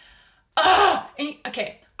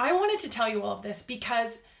 Okay, I wanted to tell you all of this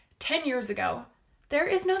because 10 years ago, there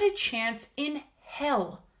is not a chance in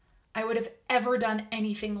hell I would have ever done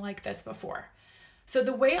anything like this before. So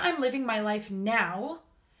the way I'm living my life now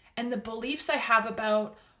and the beliefs I have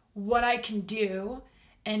about what I can do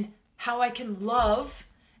and how I can love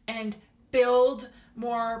and build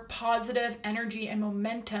more positive energy and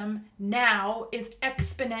momentum now is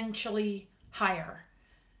exponentially higher.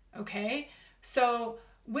 Okay? So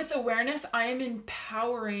with awareness, I am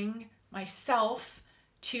empowering myself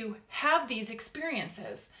to have these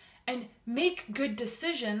experiences and make good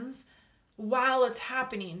decisions while it's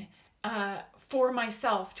happening for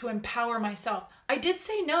myself, to empower myself. I did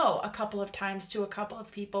say no a couple of times to a couple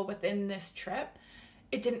of people within this trip.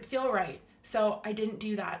 It didn't feel right. So I didn't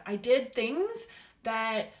do that. I did things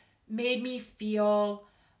that made me feel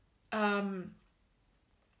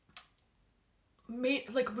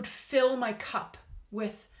would fill my cup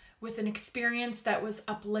with an experience that was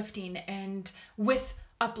uplifting and with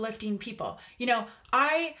uplifting people.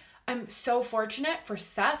 I'm so fortunate for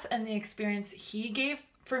Seth and the experience he gave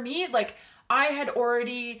for me. Like, I had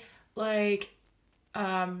already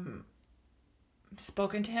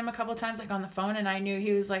spoken to him a couple of times, like on the phone, and I knew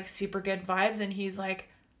he was like super good vibes and he's like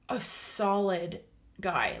a solid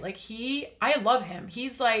guy. Like, I love him.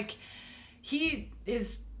 He's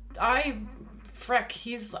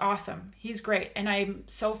awesome. He's great. And I'm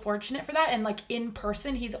so fortunate for that. And like in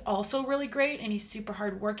person, he's also really great and he's super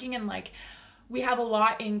hardworking and like we have a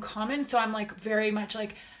lot in common. So I'm like very much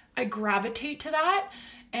like, I gravitate to that.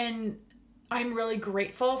 And I'm really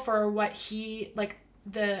grateful for what he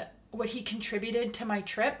contributed to my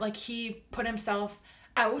trip. Like, he put himself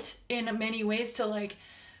out in many ways to like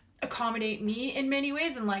accommodate me in many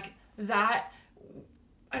ways. And like that,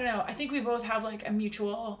 I don't know, I think we both have like a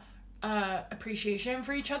mutual appreciation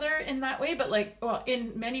for each other in that way, but like, well,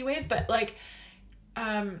 in many ways, but like,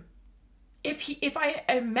 if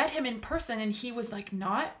I met him in person and he was like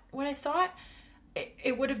not what I thought,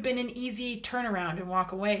 it would have been an easy turnaround and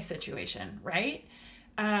walk away situation, right?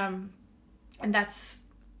 And that's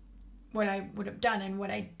what I would have done. And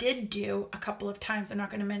what I did do a couple of times, I'm not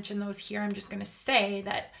going to mention those here, I'm just going to say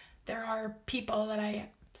that there are people that I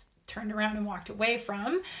turned around and walked away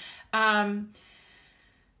from. Anyways,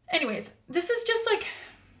 this is just like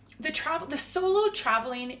the solo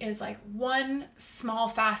traveling is like one small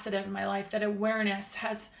facet of my life that awareness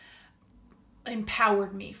has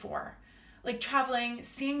empowered me for. like traveling,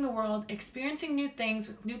 seeing the world, experiencing new things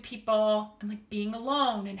with new people, and like being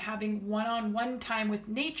alone and having one-on-one time with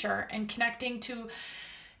nature and connecting to,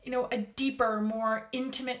 a deeper, more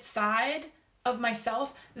intimate side of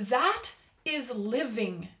myself, that is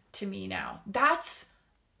living to me now. That's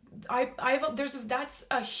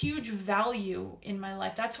a huge value in my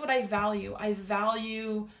life. That's what I value. I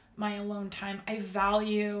value my alone time. I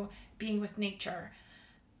value being with nature.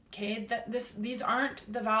 Okay, these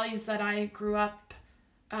aren't the values that I grew up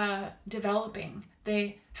developing.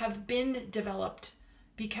 They have been developed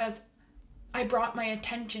because I brought my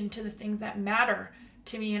attention to the things that matter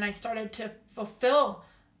to me, and I started to fulfill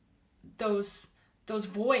those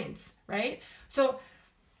voids, right? So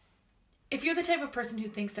if you're the type of person who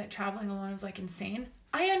thinks that traveling alone is like insane,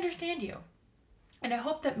 I understand you. And I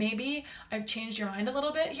hope that maybe I've changed your mind a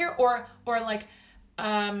little bit here, or like,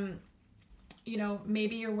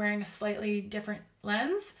 maybe you're wearing a slightly different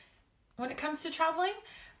lens when it comes to traveling.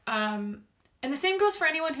 And the same goes for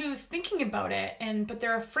anyone who's thinking about it, but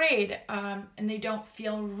they're afraid, and they don't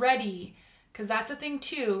feel ready. Because that's a thing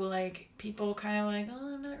too, like people kind of like,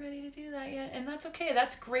 oh, I'm not ready to do that yet. And that's okay.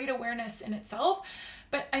 That's great awareness in itself.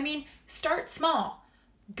 But I mean, start small.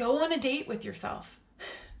 Go on a date with yourself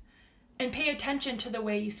and pay attention to the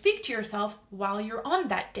way you speak to yourself while you're on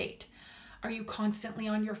that date. Are you constantly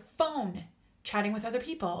on your phone, chatting with other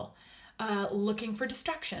people, looking for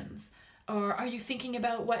distractions? Or are you thinking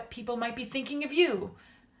about what people might be thinking of you?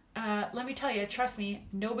 Let me tell you, trust me,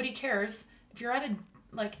 nobody cares. If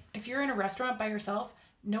you're in a restaurant by yourself,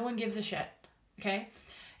 no one gives a shit, okay?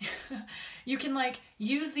 You can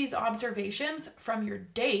use these observations from your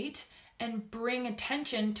date and bring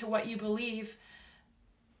attention to what you believe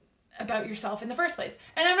about yourself in the first place.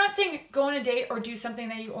 And I'm not saying go on a date or do something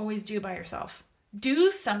that you always do by yourself.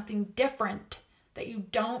 Do something different that you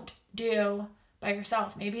don't do by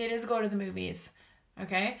yourself. Maybe it is go to the movies,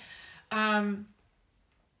 okay?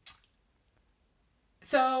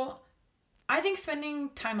 So I think spending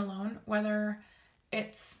time alone, whether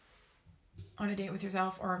it's on a date with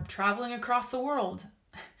yourself or traveling across the world,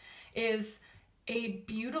 is a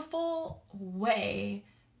beautiful way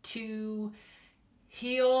to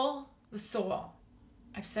heal the soul.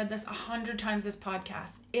 I've said this 100 times this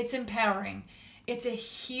podcast. It's empowering. It's a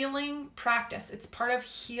healing practice. It's part of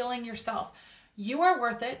healing yourself. You are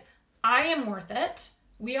worth it. I am worth it.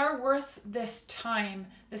 We are worth this time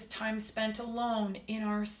spent alone in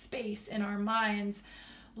our space, in our minds,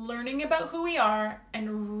 learning about who we are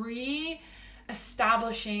and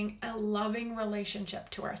re-establishing a loving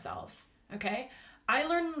relationship to ourselves, okay? I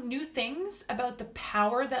learn new things about the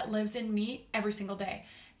power that lives in me every single day.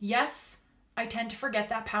 Yes, I tend to forget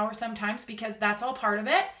that power sometimes because that's all part of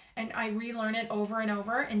it, and I relearn it over and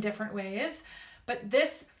over in different ways, but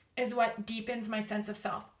this is what deepens my sense of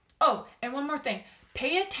self. Oh, and one more thing.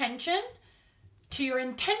 Pay attention to your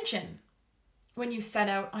intention when you set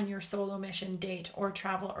out on your solo mission, date, or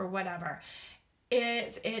travel, or whatever.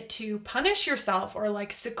 Is it to punish yourself or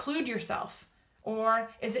seclude yourself? Or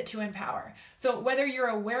is it to empower? So whether you're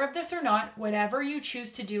aware of this or not, whatever you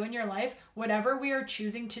choose to do in your life, whatever we are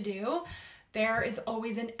choosing to do, there is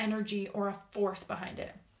always an energy or a force behind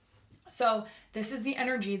it. So this is the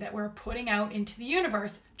energy that we're putting out into the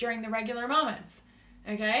universe during the regular moments.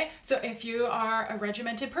 Okay, so if you are a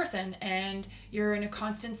regimented person and you're in a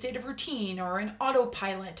constant state of routine or an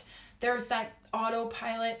autopilot, there's that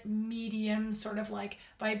autopilot medium sort of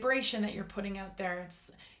vibration that you're putting out there.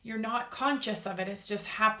 You're not conscious of it, it's just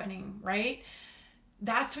happening, right?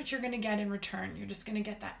 That's what you're going to get in return. You're just going to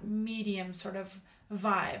get that medium sort of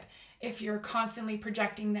vibe. If you're constantly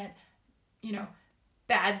projecting that,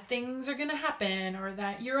 bad things are going to happen, or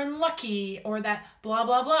that you're unlucky, or that blah,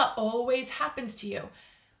 blah, blah always happens to you,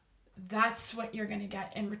 that's what you're going to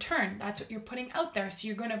get in return. That's what you're putting out there. So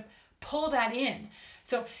you're going to pull that in.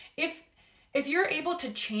 So if you're able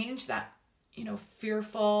to change that,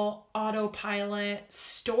 fearful autopilot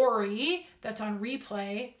story that's on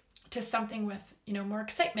replay to something with, more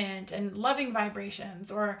excitement and loving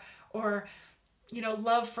vibrations or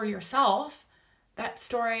love for yourself, that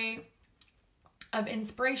story of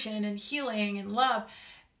inspiration and healing and love,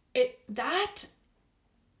 that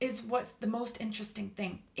is what's the most interesting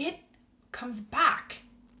thing. It comes back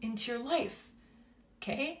into your life,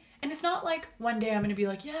 okay? And it's not like one day I'm going to be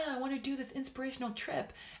like, yeah, I want to do this inspirational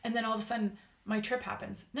trip, and then all of a sudden my trip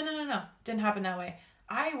happens. No. Didn't happen that way.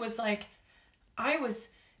 I was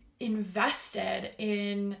invested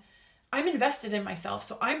in myself.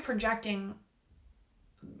 So I'm projecting,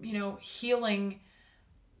 healing,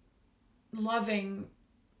 loving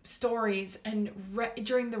stories and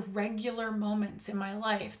during the regular moments in my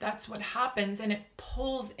life. That's what happens, and it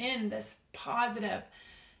pulls in this positive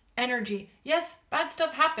energy. Yes, bad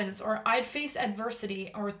stuff happens, or I'd face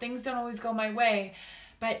adversity, or things don't always go my way,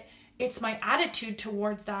 but it's my attitude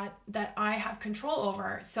towards that I have control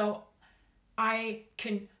over. So I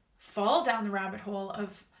can fall down the rabbit hole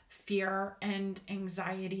of fear and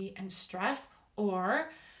anxiety and stress, or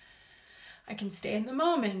I can stay in the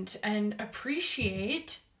moment and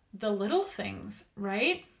appreciate the little things,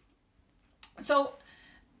 right? So,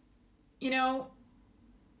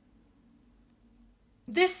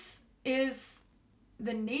 this is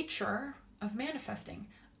the nature of manifesting.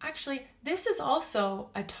 Actually, this is also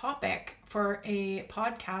a topic for a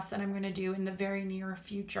podcast that I'm going to do in the very near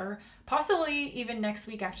future, possibly even next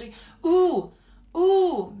week, actually.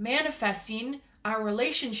 Manifesting our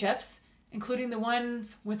relationships, including the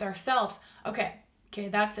ones with ourselves. Okay,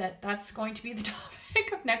 that's it. That's going to be the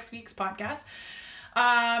topic of next week's podcast.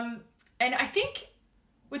 And I think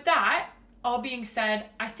with that all being said,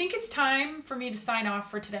 I think it's time for me to sign off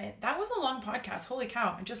for today. That was a long podcast. Holy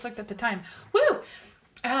cow. I just looked at the time. Woo!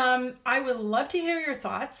 I would love to hear your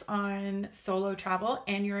thoughts on solo travel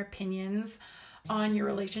and your opinions on your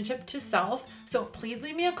relationship to self. So please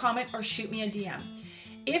leave me a comment or shoot me a DM.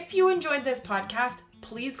 If you enjoyed this podcast,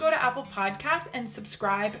 please go to Apple Podcasts and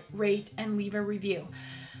subscribe, rate, and leave a review.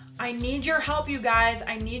 I need your help, you guys.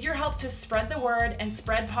 I need your help to spread the word and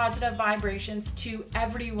spread positive vibrations to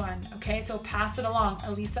everyone. Okay, so pass it along.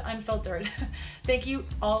 Elisa Unfiltered. Thank you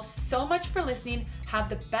all so much for listening. Have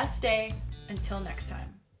the best day. Until next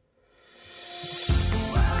time.